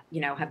capita,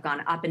 have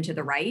gone up and to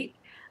the right,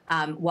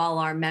 while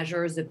our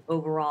measures of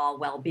overall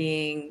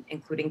well-being,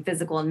 including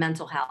physical and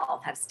mental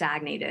health, have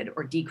stagnated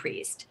or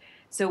decreased.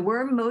 So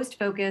we're most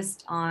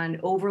focused on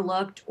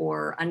overlooked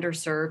or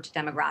underserved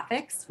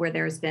demographics where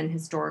there's been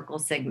historical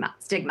stigma.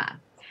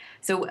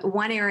 So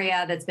one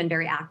area that's been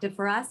very active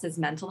for us is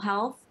mental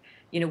health.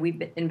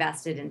 We've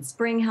invested in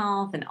Spring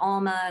Health and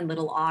Alma and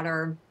Little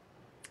Otter.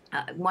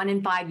 1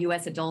 in 5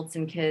 U.S. adults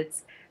and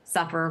kids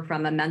suffer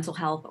from a mental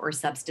health or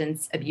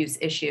substance abuse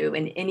issue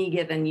in any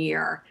given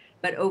year,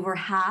 but over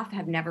half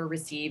have never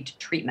received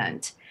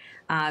treatment.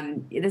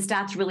 The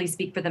stats really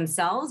speak for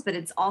themselves, but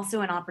it's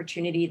also an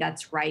opportunity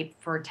that's ripe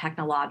for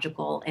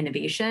technological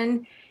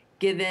innovation,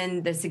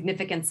 given the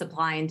significant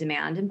supply and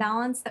demand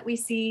imbalance that we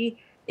see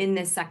in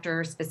this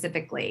sector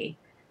specifically.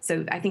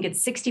 So I think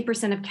it's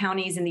 60% of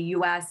counties in the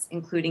US,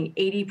 including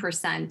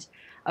 80%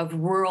 of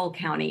rural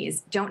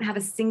counties, don't have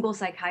a single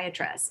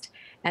psychiatrist.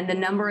 And the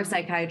number of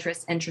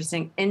psychiatrists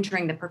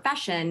entering the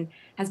profession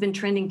has been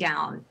trending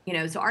down.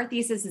 So our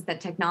thesis is that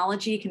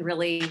technology can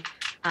really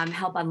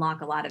help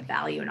unlock a lot of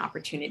value and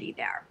opportunity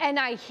there. And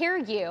I hear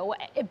you,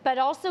 but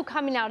also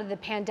coming out of the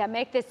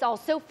pandemic, this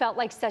also felt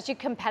like such a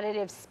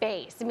competitive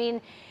space. I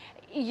mean,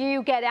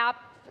 you get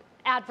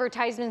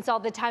advertisements all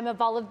the time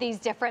of all of these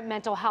different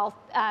mental health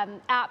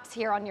apps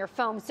here on your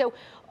phone. So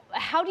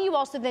how do you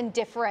also then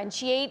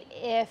differentiate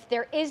if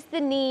there is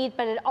the need,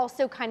 but it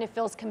also kind of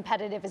feels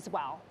competitive as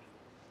well?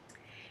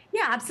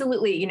 Yeah,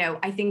 absolutely.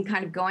 I think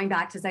kind of going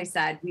back to, as I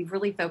said, we've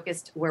really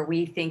focused where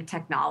we think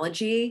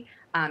technology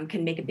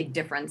can make a big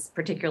difference,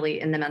 particularly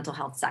in the mental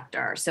health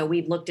sector. So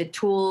we've looked at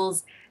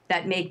tools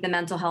that make the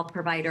mental health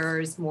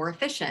providers more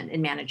efficient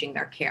in managing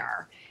their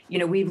care.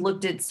 We've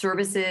looked at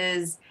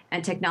services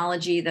and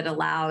technology that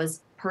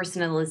allows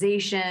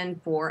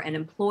personalization for an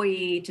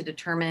employee to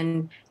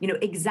determine,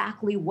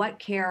 exactly what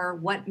care,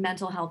 what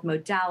mental health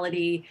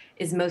modality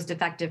is most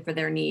effective for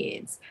their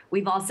needs.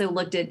 We've also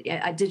looked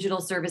at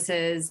digital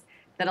services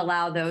that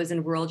allow those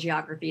in rural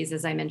geographies,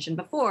 as I mentioned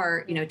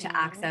before, to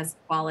access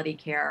quality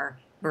care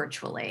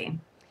virtually.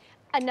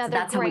 Another so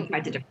that's great, how we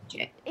tried to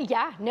differentiate.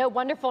 Yeah, no,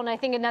 wonderful. And I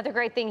think another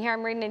great thing here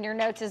I'm reading in your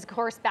notes is, of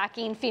course,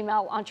 backing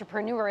female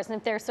entrepreneurs. And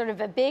if there's sort of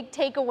a big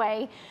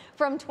takeaway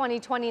from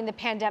 2020 and the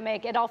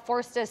pandemic, it all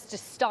forced us to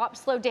stop,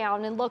 slow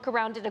down, and look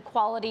around at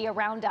equality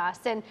around us.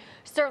 And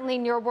certainly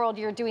in your world,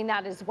 you're doing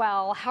that as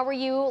well. How are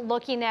you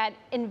looking at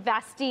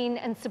investing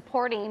and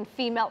supporting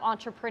female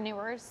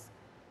entrepreneurs?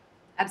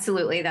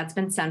 Absolutely. That's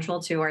been central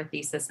to our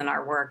thesis and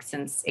our work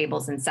since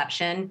Able's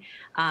inception.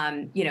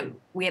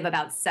 We have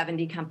about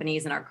 70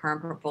 companies in our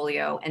current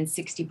portfolio, and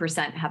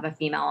 60% have a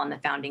female on the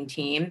founding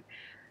team.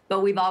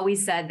 But we've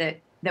always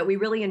said that we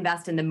really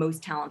invest in the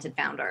most talented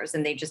founders,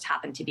 and they just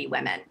happen to be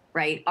women,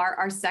 right?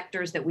 Our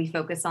sectors that we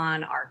focus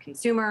on are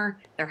consumer,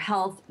 their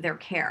health, their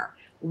care.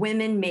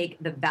 Women make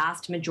the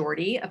vast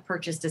majority of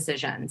purchase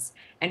decisions.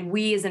 And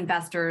we as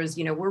investors,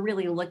 we're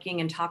really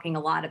looking and talking a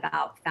lot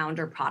about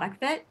founder product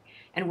fit.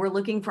 And we're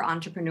looking for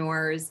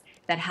entrepreneurs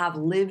that have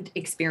lived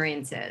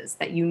experiences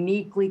that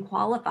uniquely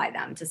qualify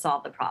them to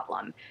solve the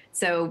problem.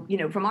 So,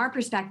 from our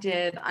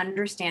perspective,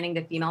 understanding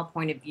the female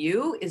point of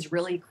view is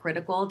really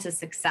critical to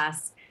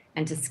success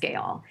and to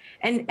scale.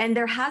 And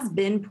there has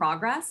been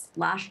progress.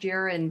 Last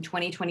year in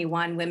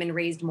 2021, women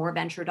raised more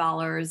venture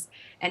dollars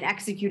and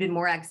executed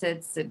more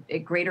exits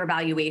at greater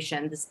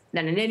valuations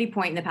than at any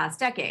point in the past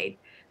decade.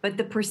 But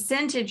the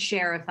percentage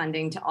share of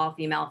funding to all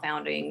female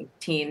founding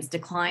teams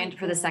declined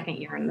for the second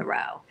year in a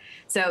row.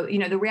 So,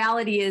 the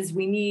reality is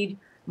we need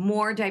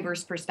more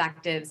diverse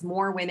perspectives,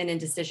 more women in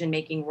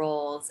decision-making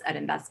roles at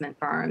investment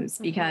firms,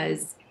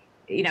 because,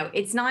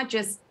 it's not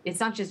just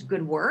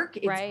good work,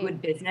 it's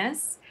good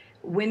business.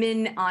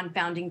 Women on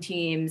founding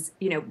teams,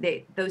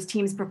 those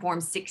teams perform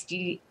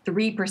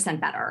 63%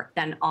 better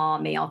than all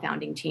male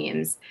founding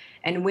teams.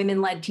 And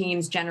women-led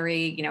teams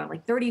generate,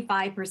 like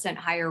 35%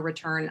 higher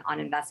return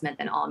on investment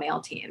than all male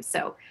teams.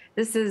 So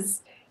this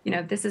is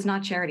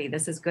not charity.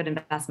 This is good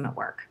investment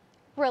work.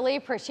 Really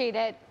appreciate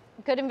it.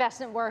 Good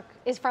investment work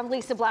is from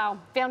Lisa Blau,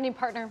 founding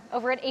partner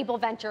over at Able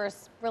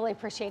Ventures. Really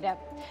appreciate it.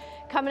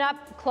 Coming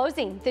up,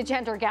 closing the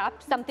gender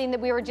gap, something that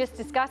we were just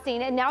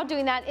discussing, and now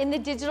doing that in the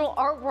digital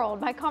art world.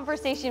 My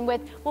conversation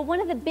with, one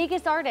of the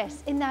biggest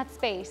artists in that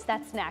space.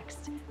 That's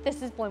next.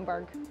 This is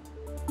Bloomberg.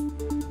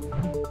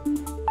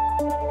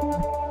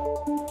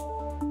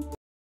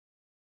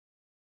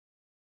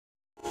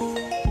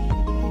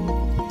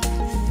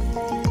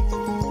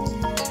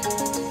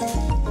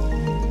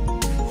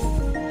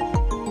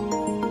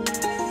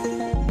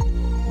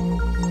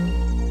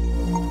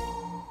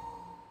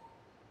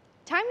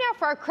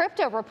 For our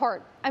crypto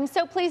report. I'm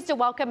so pleased to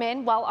welcome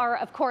in, our,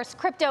 of course,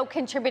 crypto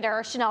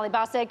contributor, Sonali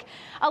Basak,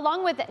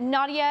 along with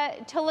Nadia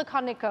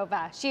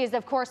Tolokonnikova. She is,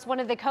 of course, one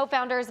of the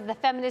co-founders of the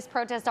feminist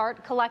protest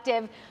art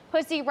collective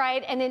Pussy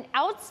Riot and an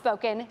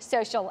outspoken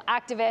social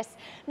activist.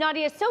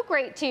 Nadia, so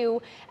great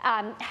to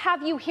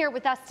have you here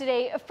with us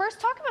today. First,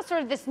 talk about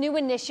sort of this new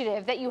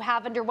initiative that you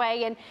have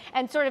underway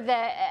and sort of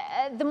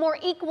the more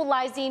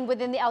equalizing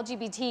within the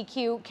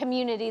LGBTQ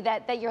community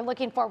that you're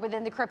looking for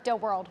within the crypto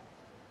world.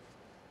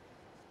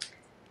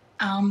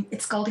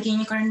 It's called the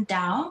Unicorn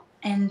DAO,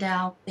 and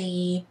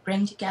we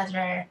bring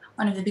together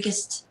one of the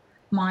biggest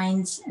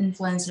minds,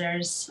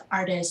 influencers,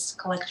 artists,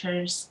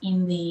 collectors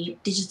in the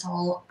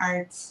digital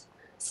arts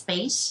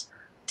space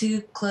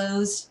to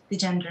close the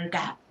gender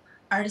gap.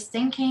 Artist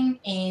thinking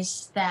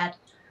is that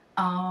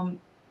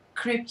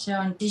crypto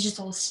and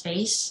digital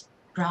space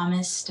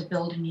promise to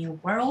build a new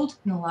world,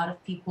 and a lot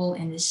of people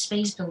in this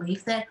space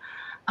believe that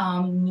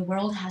the new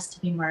world has to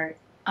be more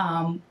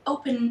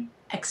open,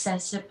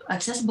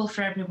 accessible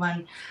for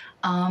everyone,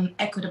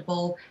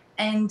 equitable.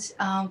 And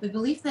we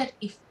believe that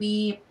if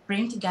we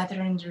bring together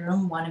in the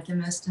room one of the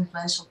most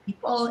influential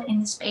people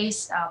in the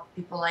space,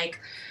 people like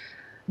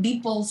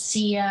Beeple,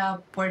 Sia,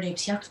 Bored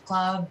Apes Yacht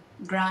Club,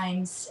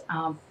 Grimes,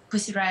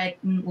 Pussy Riot,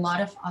 and a lot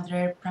of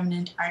other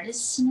prominent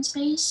artists in the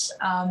space,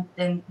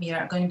 then we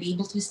are going to be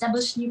able to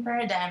establish a new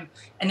paradigm.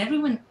 And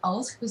everyone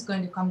else who's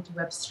going to come to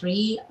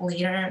Web3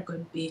 later are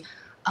going to be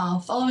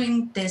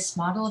following this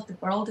model of the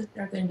world that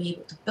they're going to be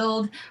able to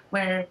build,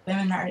 where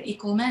women are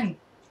equal men.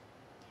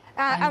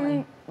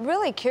 I'm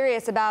really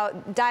curious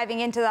about diving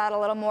into that a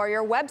little more.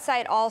 Your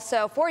website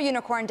also for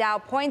Unicorn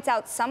DAO points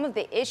out some of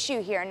the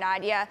issue here,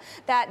 Nadia,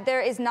 that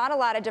there is not a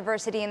lot of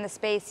diversity in the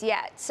space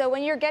yet. So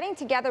when you're getting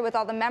together with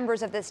all the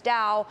members of this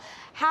DAO,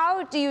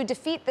 how do you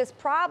defeat this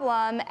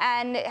problem,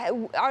 and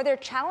are there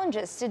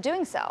challenges to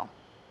doing so?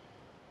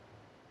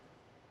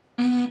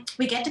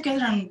 We get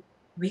together on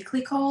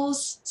weekly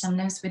calls.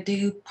 Sometimes we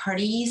do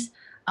parties.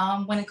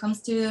 When it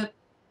comes to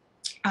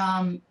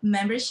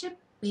membership,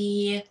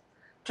 we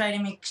try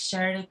to make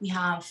sure that we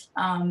have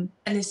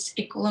at least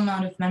equal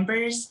amount of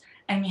members,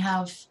 and we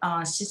have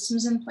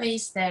systems in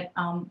place that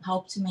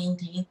help to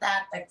maintain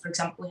that. Like, for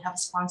example, we have a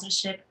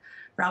sponsorship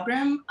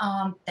program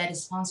that is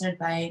sponsored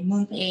by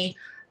MoonPay.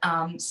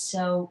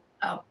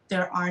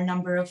 There are a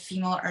number of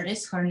female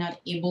artists who are not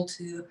able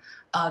to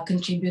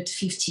contribute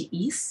 50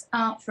 ETH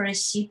for a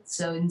seat.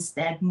 So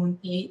instead,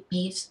 MoonPay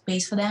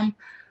pays for them.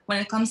 When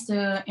it comes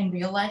to in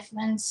real life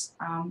events,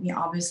 we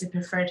obviously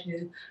prefer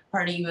to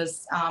party with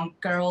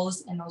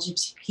girls and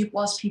LGBTQ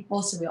plus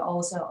people. So we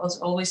also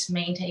always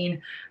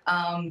maintain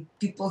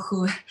people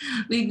who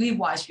we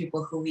watch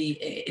people who we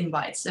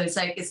invite. So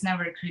it's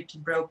never a crypto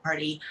bro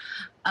party.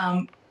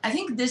 I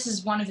think this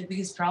is one of the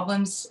biggest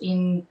problems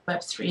in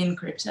Web3 and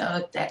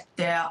crypto, that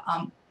the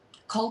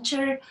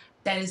culture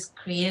that is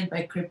created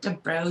by crypto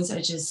bros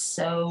are just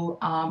so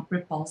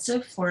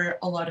repulsive for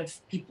a lot of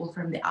people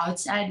from the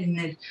outside,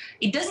 and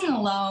it doesn't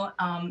allow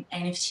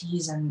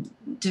NFTs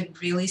to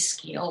really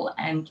scale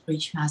and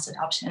reach mass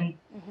adoption.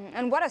 Mm-hmm.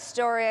 And what a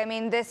story. I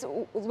mean, this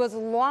was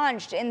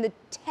launched in the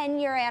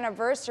 10-year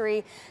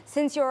anniversary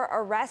since your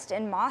arrest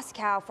in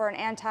Moscow for an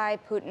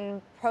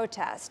anti-Putin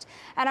protest.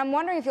 And I'm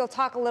wondering if you'll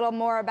talk a little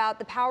more about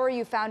the power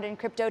you found in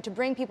crypto to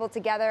bring people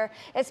together,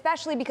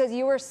 especially because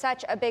you were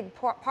such a big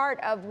part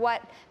of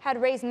what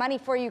had raised money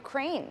for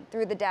Ukraine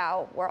through the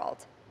DAO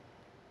world.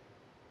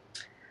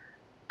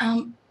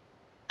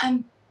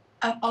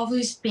 I've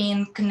always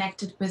been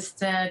connected with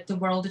the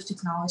world of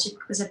technology,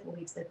 because I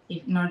believe that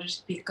in order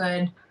to be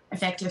good,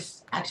 effective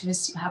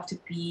activists, you have to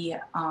be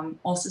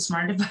also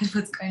smart about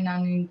what's going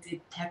on in the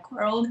tech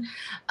world.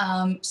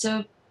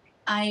 So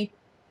I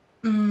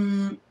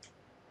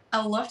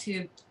love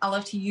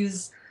to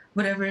use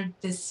whatever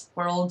this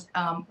world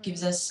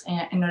gives us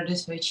in order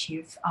to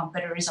achieve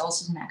better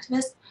results as an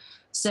activist.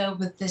 So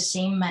with the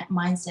same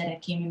mindset, I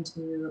came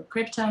into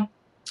crypto.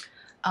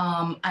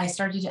 I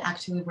started to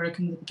actively work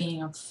in the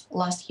beginning of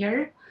last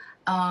year,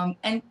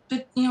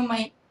 but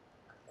my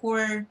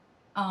core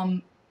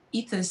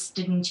ethos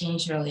didn't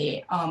change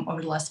really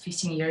over the last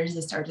 15 years.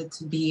 I started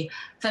to be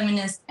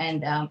feminist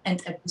and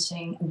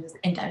anti-pushing and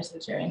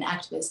anti-authoritarian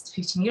activist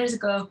 15 years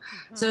ago.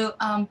 Mm-hmm.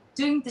 So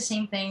doing the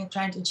same thing,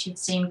 trying to achieve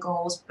the same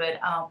goals, but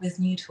with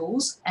new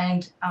tools.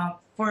 And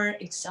for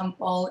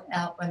example,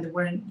 when the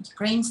war in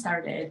Ukraine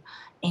started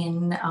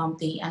in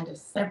the end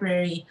of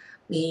February,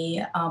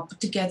 we put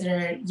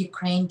together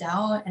Ukraine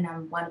DAO, and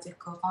I'm one of the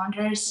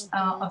co-founders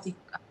of the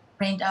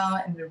Ukraine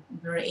DAO, and we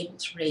were able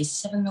to raise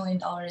 $7 million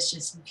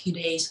just in a few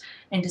days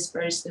and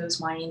disperse those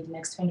money in the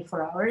next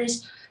 24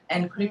 hours.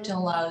 And crypto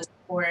allows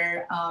for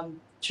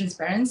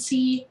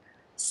transparency,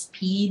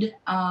 speed,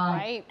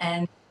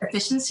 and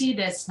efficiency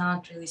that's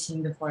not really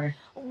seen before.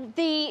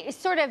 The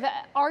sort of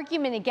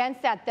argument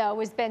against that, though,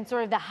 has been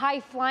sort of the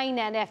high-flying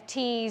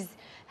NFTs,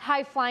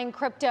 high-flying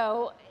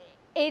crypto.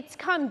 It's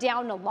come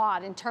down a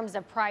lot in terms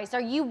of price.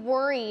 Are you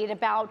worried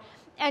about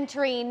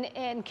entering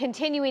and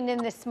continuing in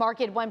this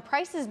market when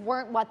prices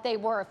weren't what they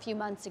were a few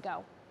months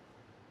ago?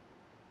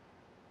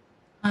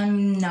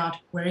 I'm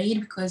not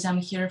worried, because I'm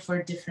here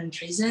for different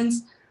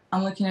reasons.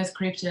 I'm looking at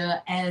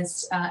crypto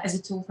as a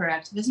tool for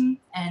activism,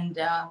 and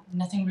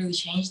nothing really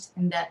changed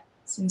in that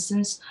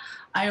instance.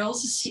 I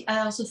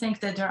also think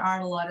that there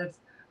are a lot of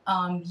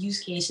use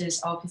cases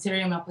of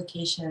Ethereum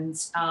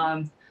applications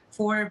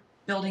for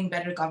building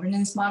better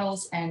governance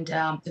models, and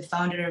the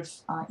founder of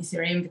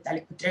Ethereum,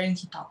 Vitalik Buterin,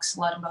 he talks a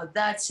lot about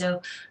that.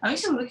 So I'm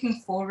actually looking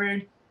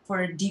forward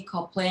for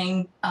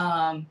decoupling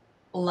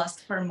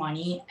lust for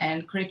money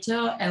and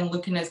crypto, and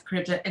looking at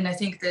crypto. And I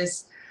think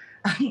this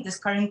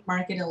current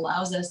market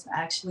allows us to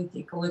actually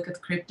take a look at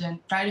crypto and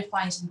try to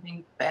find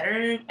something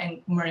better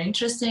and more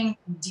interesting,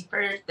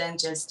 deeper than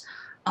just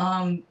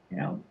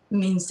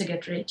means to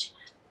get rich.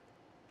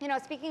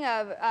 Speaking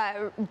of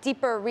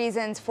deeper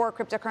reasons for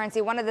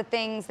cryptocurrency, one of the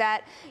things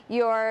that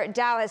your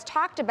DAO has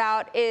talked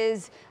about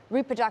is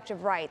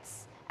reproductive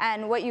rights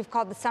and what you've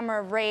called the Summer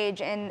of Rage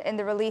in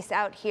the release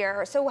out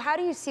here. So how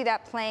do you see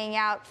that playing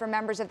out for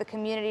members of the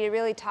community to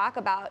really talk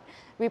about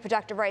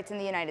reproductive rights in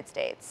the United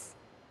States?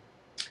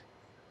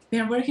 We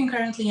are working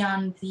currently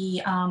on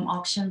the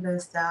auction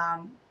with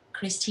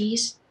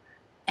Christie's,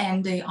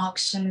 and the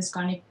auction is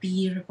going to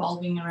be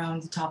revolving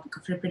around the topic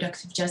of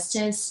reproductive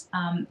justice,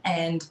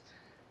 and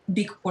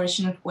big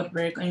portion of what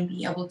we're going to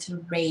be able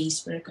to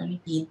raise, we're going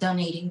to be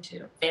donating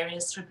to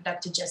various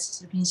reproductive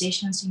justice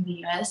organizations in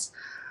the US.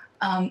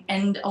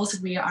 And also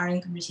we are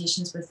in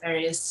conversations with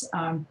various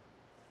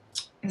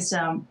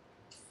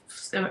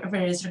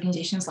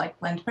organizations like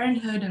Planned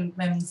Parenthood and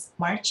Women's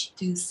March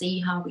to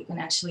see how we can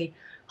actually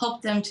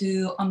help them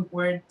to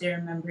onboard their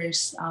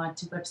members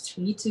to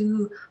Web3,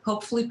 to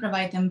hopefully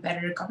provide them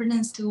better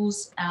governance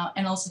tools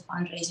and also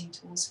fundraising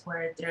tools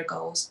for their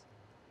goals.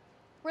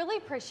 Really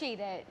appreciate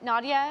it.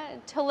 Nadia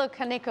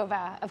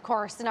Tolokonikova, of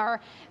course, and our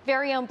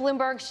very own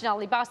Bloomberg,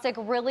 Shanali Bostic.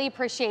 Really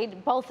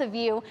appreciate both of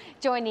you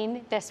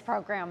joining this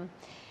program.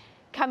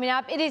 Coming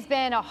up, it has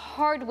been a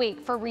hard week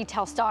for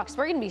retail stocks.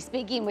 We're going to be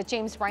speaking with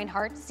James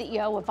Reinhart,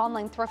 CEO of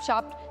online thrift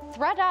shop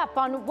ThredUp,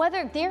 on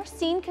whether they're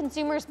seeing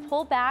consumers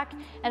pull back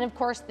and, of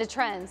course, the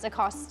trends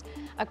across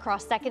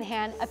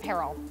secondhand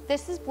apparel.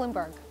 This is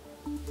Bloomberg.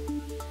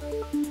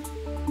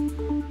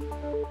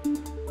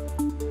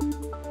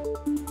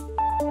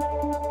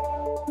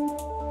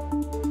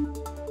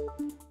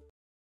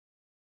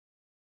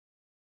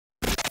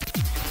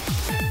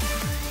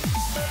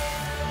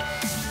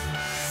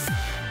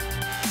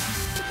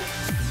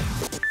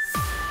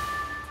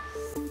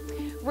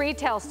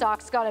 Retail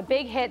stocks got a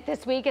big hit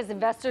this week as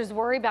investors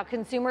worry about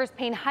consumers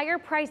paying higher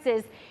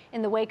prices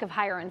in the wake of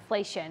higher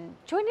inflation.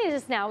 Joining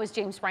us now is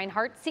James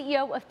Reinhart,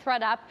 CEO of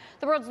ThredUp,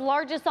 the world's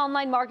largest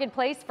online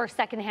marketplace for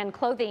secondhand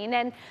clothing.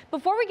 And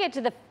before we get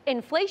to the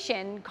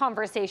inflation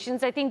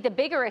conversations, I think the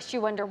bigger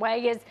issue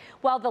underway is,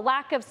 well, the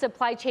lack of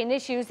supply chain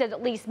issues that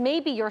at least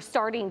maybe you're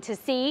starting to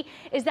see.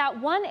 Is that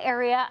one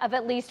area of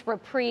at least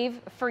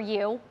reprieve for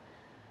you?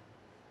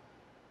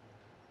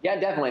 Yeah,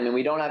 definitely. I mean,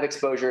 we don't have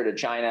exposure to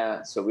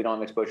China, so we don't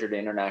have exposure to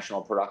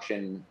international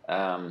production.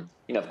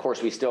 Of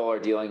course, we still are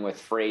dealing with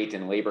freight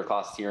and labor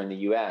costs here in the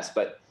U.S.,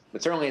 but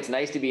certainly it's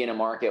nice to be in a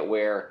market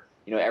where,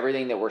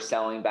 everything that we're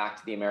selling back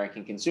to the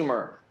American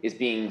consumer is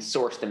being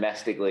sourced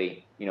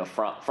domestically,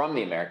 from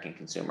the American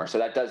consumer. So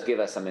that does give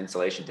us some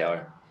insulation,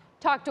 Taylor.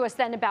 Talk to us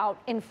then about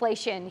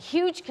inflation.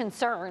 Huge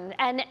concern.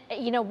 And,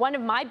 one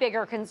of my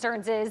bigger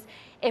concerns is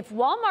if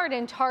Walmart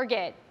and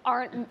Target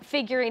aren't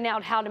figuring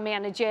out how to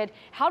manage it,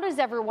 how does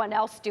everyone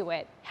else do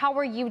it? How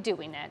are you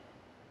doing it?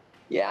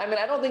 Yeah, I mean,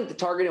 I don't think the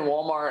Target and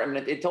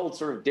Walmart, it told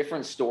sort of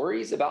different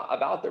stories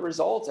about the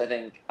results. I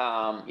think,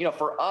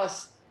 for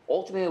us,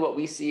 ultimately what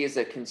we see is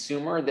a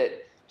consumer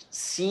that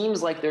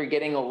seems like they're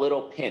getting a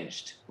little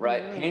pinched,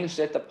 right? Mm-hmm. Pinched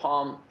at the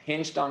pump,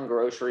 pinched on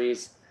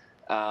groceries.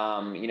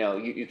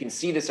 You can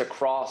see this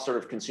across sort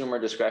of consumer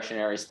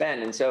discretionary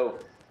spend. And so,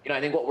 I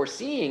think what we're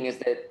seeing is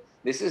that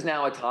this is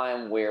now a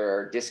time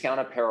where discount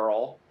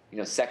apparel,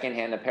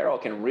 secondhand apparel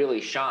can really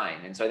shine.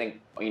 And so I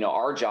think,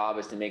 our job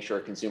is to make sure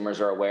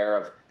consumers are aware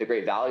of the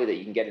great value that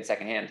you can get in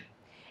secondhand.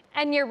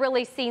 And you're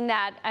really seeing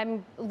that.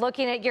 I'm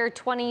looking at your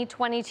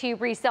 2022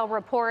 resale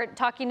report,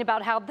 talking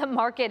about how the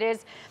market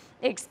is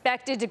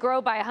expected to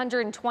grow by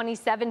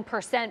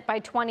 127% by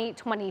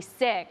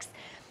 2026.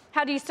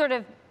 How do you sort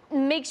of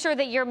make sure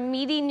that you're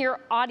meeting your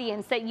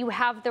audience, that you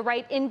have the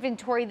right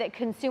inventory that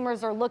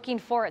consumers are looking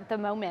for at the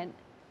moment?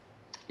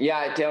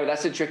 Yeah, Taylor,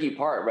 that's the tricky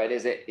part, right?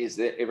 Is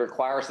that it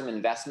requires some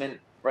investment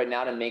right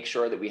now to make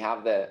sure that we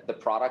have the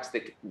products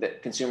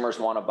that consumers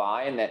want to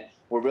buy, and that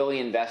we're really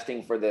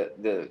investing for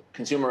the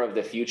consumer of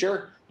the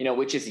future,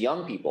 which is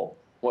young people.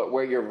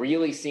 Where you're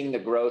really seeing the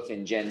growth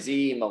in Gen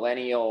Z,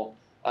 millennial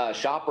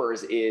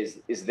shoppers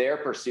is their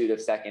pursuit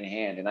of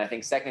secondhand. And I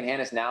think secondhand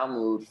has now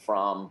moved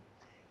from,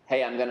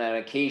 hey, I'm going to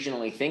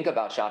occasionally think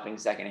about shopping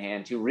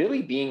secondhand, to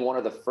really being one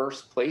of the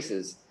first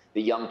places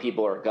the young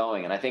people are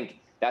going. And I think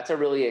that's a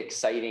really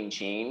exciting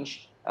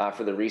change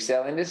for the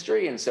resale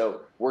industry. And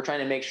so we're trying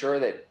to make sure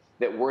that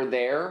we're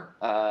there,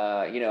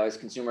 as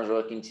consumers are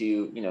looking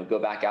to, go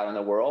back out in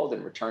the world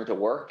and return to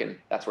work. And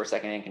that's where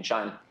secondhand can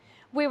shine.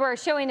 We were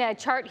showing a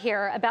chart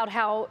here about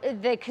how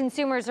the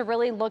consumers are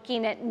really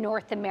looking at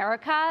North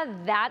America.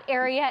 That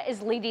area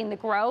is leading the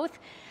growth.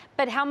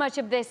 But how much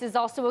of this is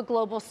also a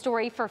global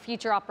story for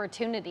future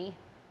opportunity?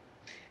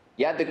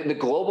 Yeah, the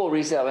global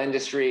resale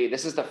industry,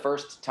 this is the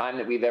first time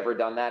that we've ever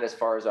done that as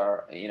far as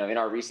our, in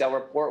our resale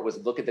report, was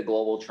look at the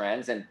global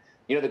trends. And,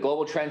 the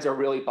global trends are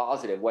really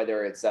positive,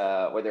 whether it's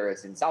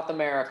in South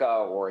America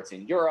or it's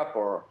in Europe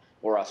or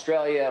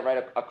Australia,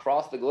 right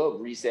across the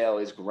globe, resale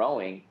is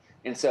growing.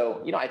 And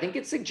so, I think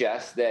it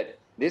suggests that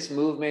this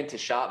movement to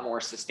shop more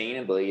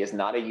sustainably is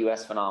not a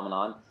U.S.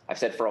 phenomenon. I've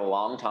said for a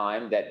long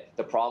time that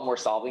the problem we're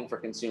solving for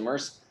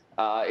consumers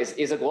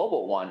is a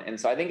global one. And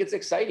so I think it's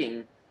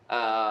exciting,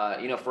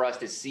 for us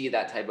to see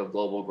that type of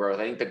global growth.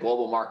 I think the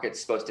global market's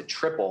supposed to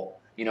triple,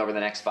 over the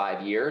next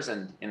 5 years.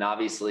 And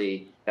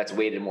obviously that's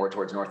weighted more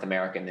towards North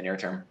America in the near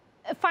term.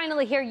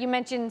 Finally here, you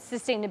mentioned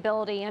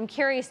sustainability. I'm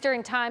curious,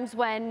 during times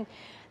when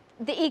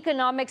the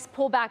economics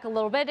pull back a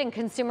little bit and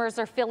consumers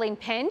are feeling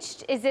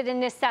pinched, is it a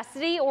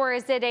necessity or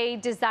is it a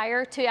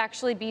desire to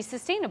actually be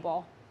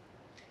sustainable?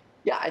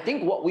 Yeah, I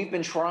think what we've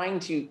been trying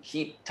to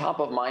keep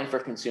top of mind for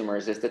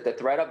consumers is that the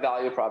ThredUp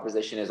value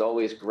proposition is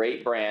always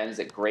great brands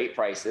at great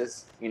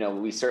prices.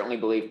 We certainly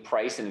believe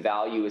price and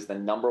value is the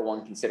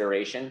 #1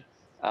 consideration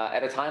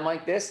at a time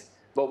like this,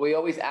 but we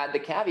always add the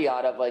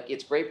caveat of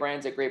it's great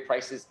brands at great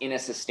prices in a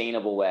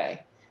sustainable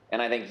way.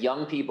 And I think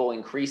young people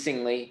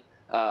increasingly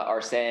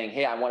are saying,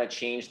 hey, I want to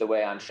change the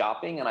way I'm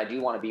shopping and I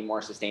do want to be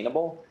more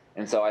sustainable.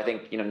 And so I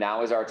think,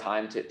 now is our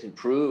time to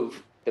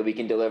prove that we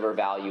can deliver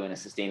value in a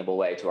sustainable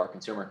way to our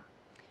consumer.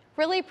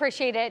 Really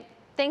appreciate it.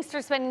 Thanks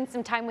for spending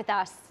some time with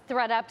us.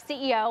 ThredUp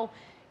CEO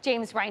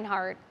James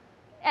Reinhart.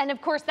 And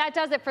of course, that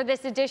does it for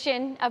this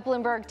edition of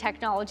Bloomberg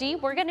Technology.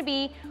 We're going to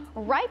be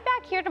right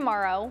back here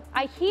tomorrow.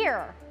 I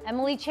hear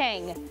Emily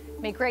Chang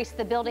may grace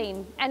the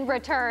building and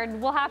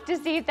return. We'll have to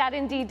see if that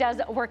indeed does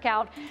work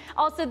out.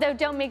 Also, though,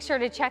 don't make sure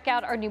to check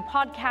out our new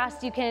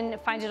podcast. You can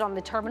find it on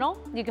the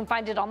terminal. You can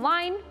find it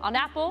online on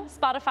Apple,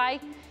 Spotify,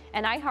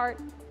 and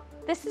iHeart.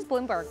 This is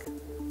Bloomberg.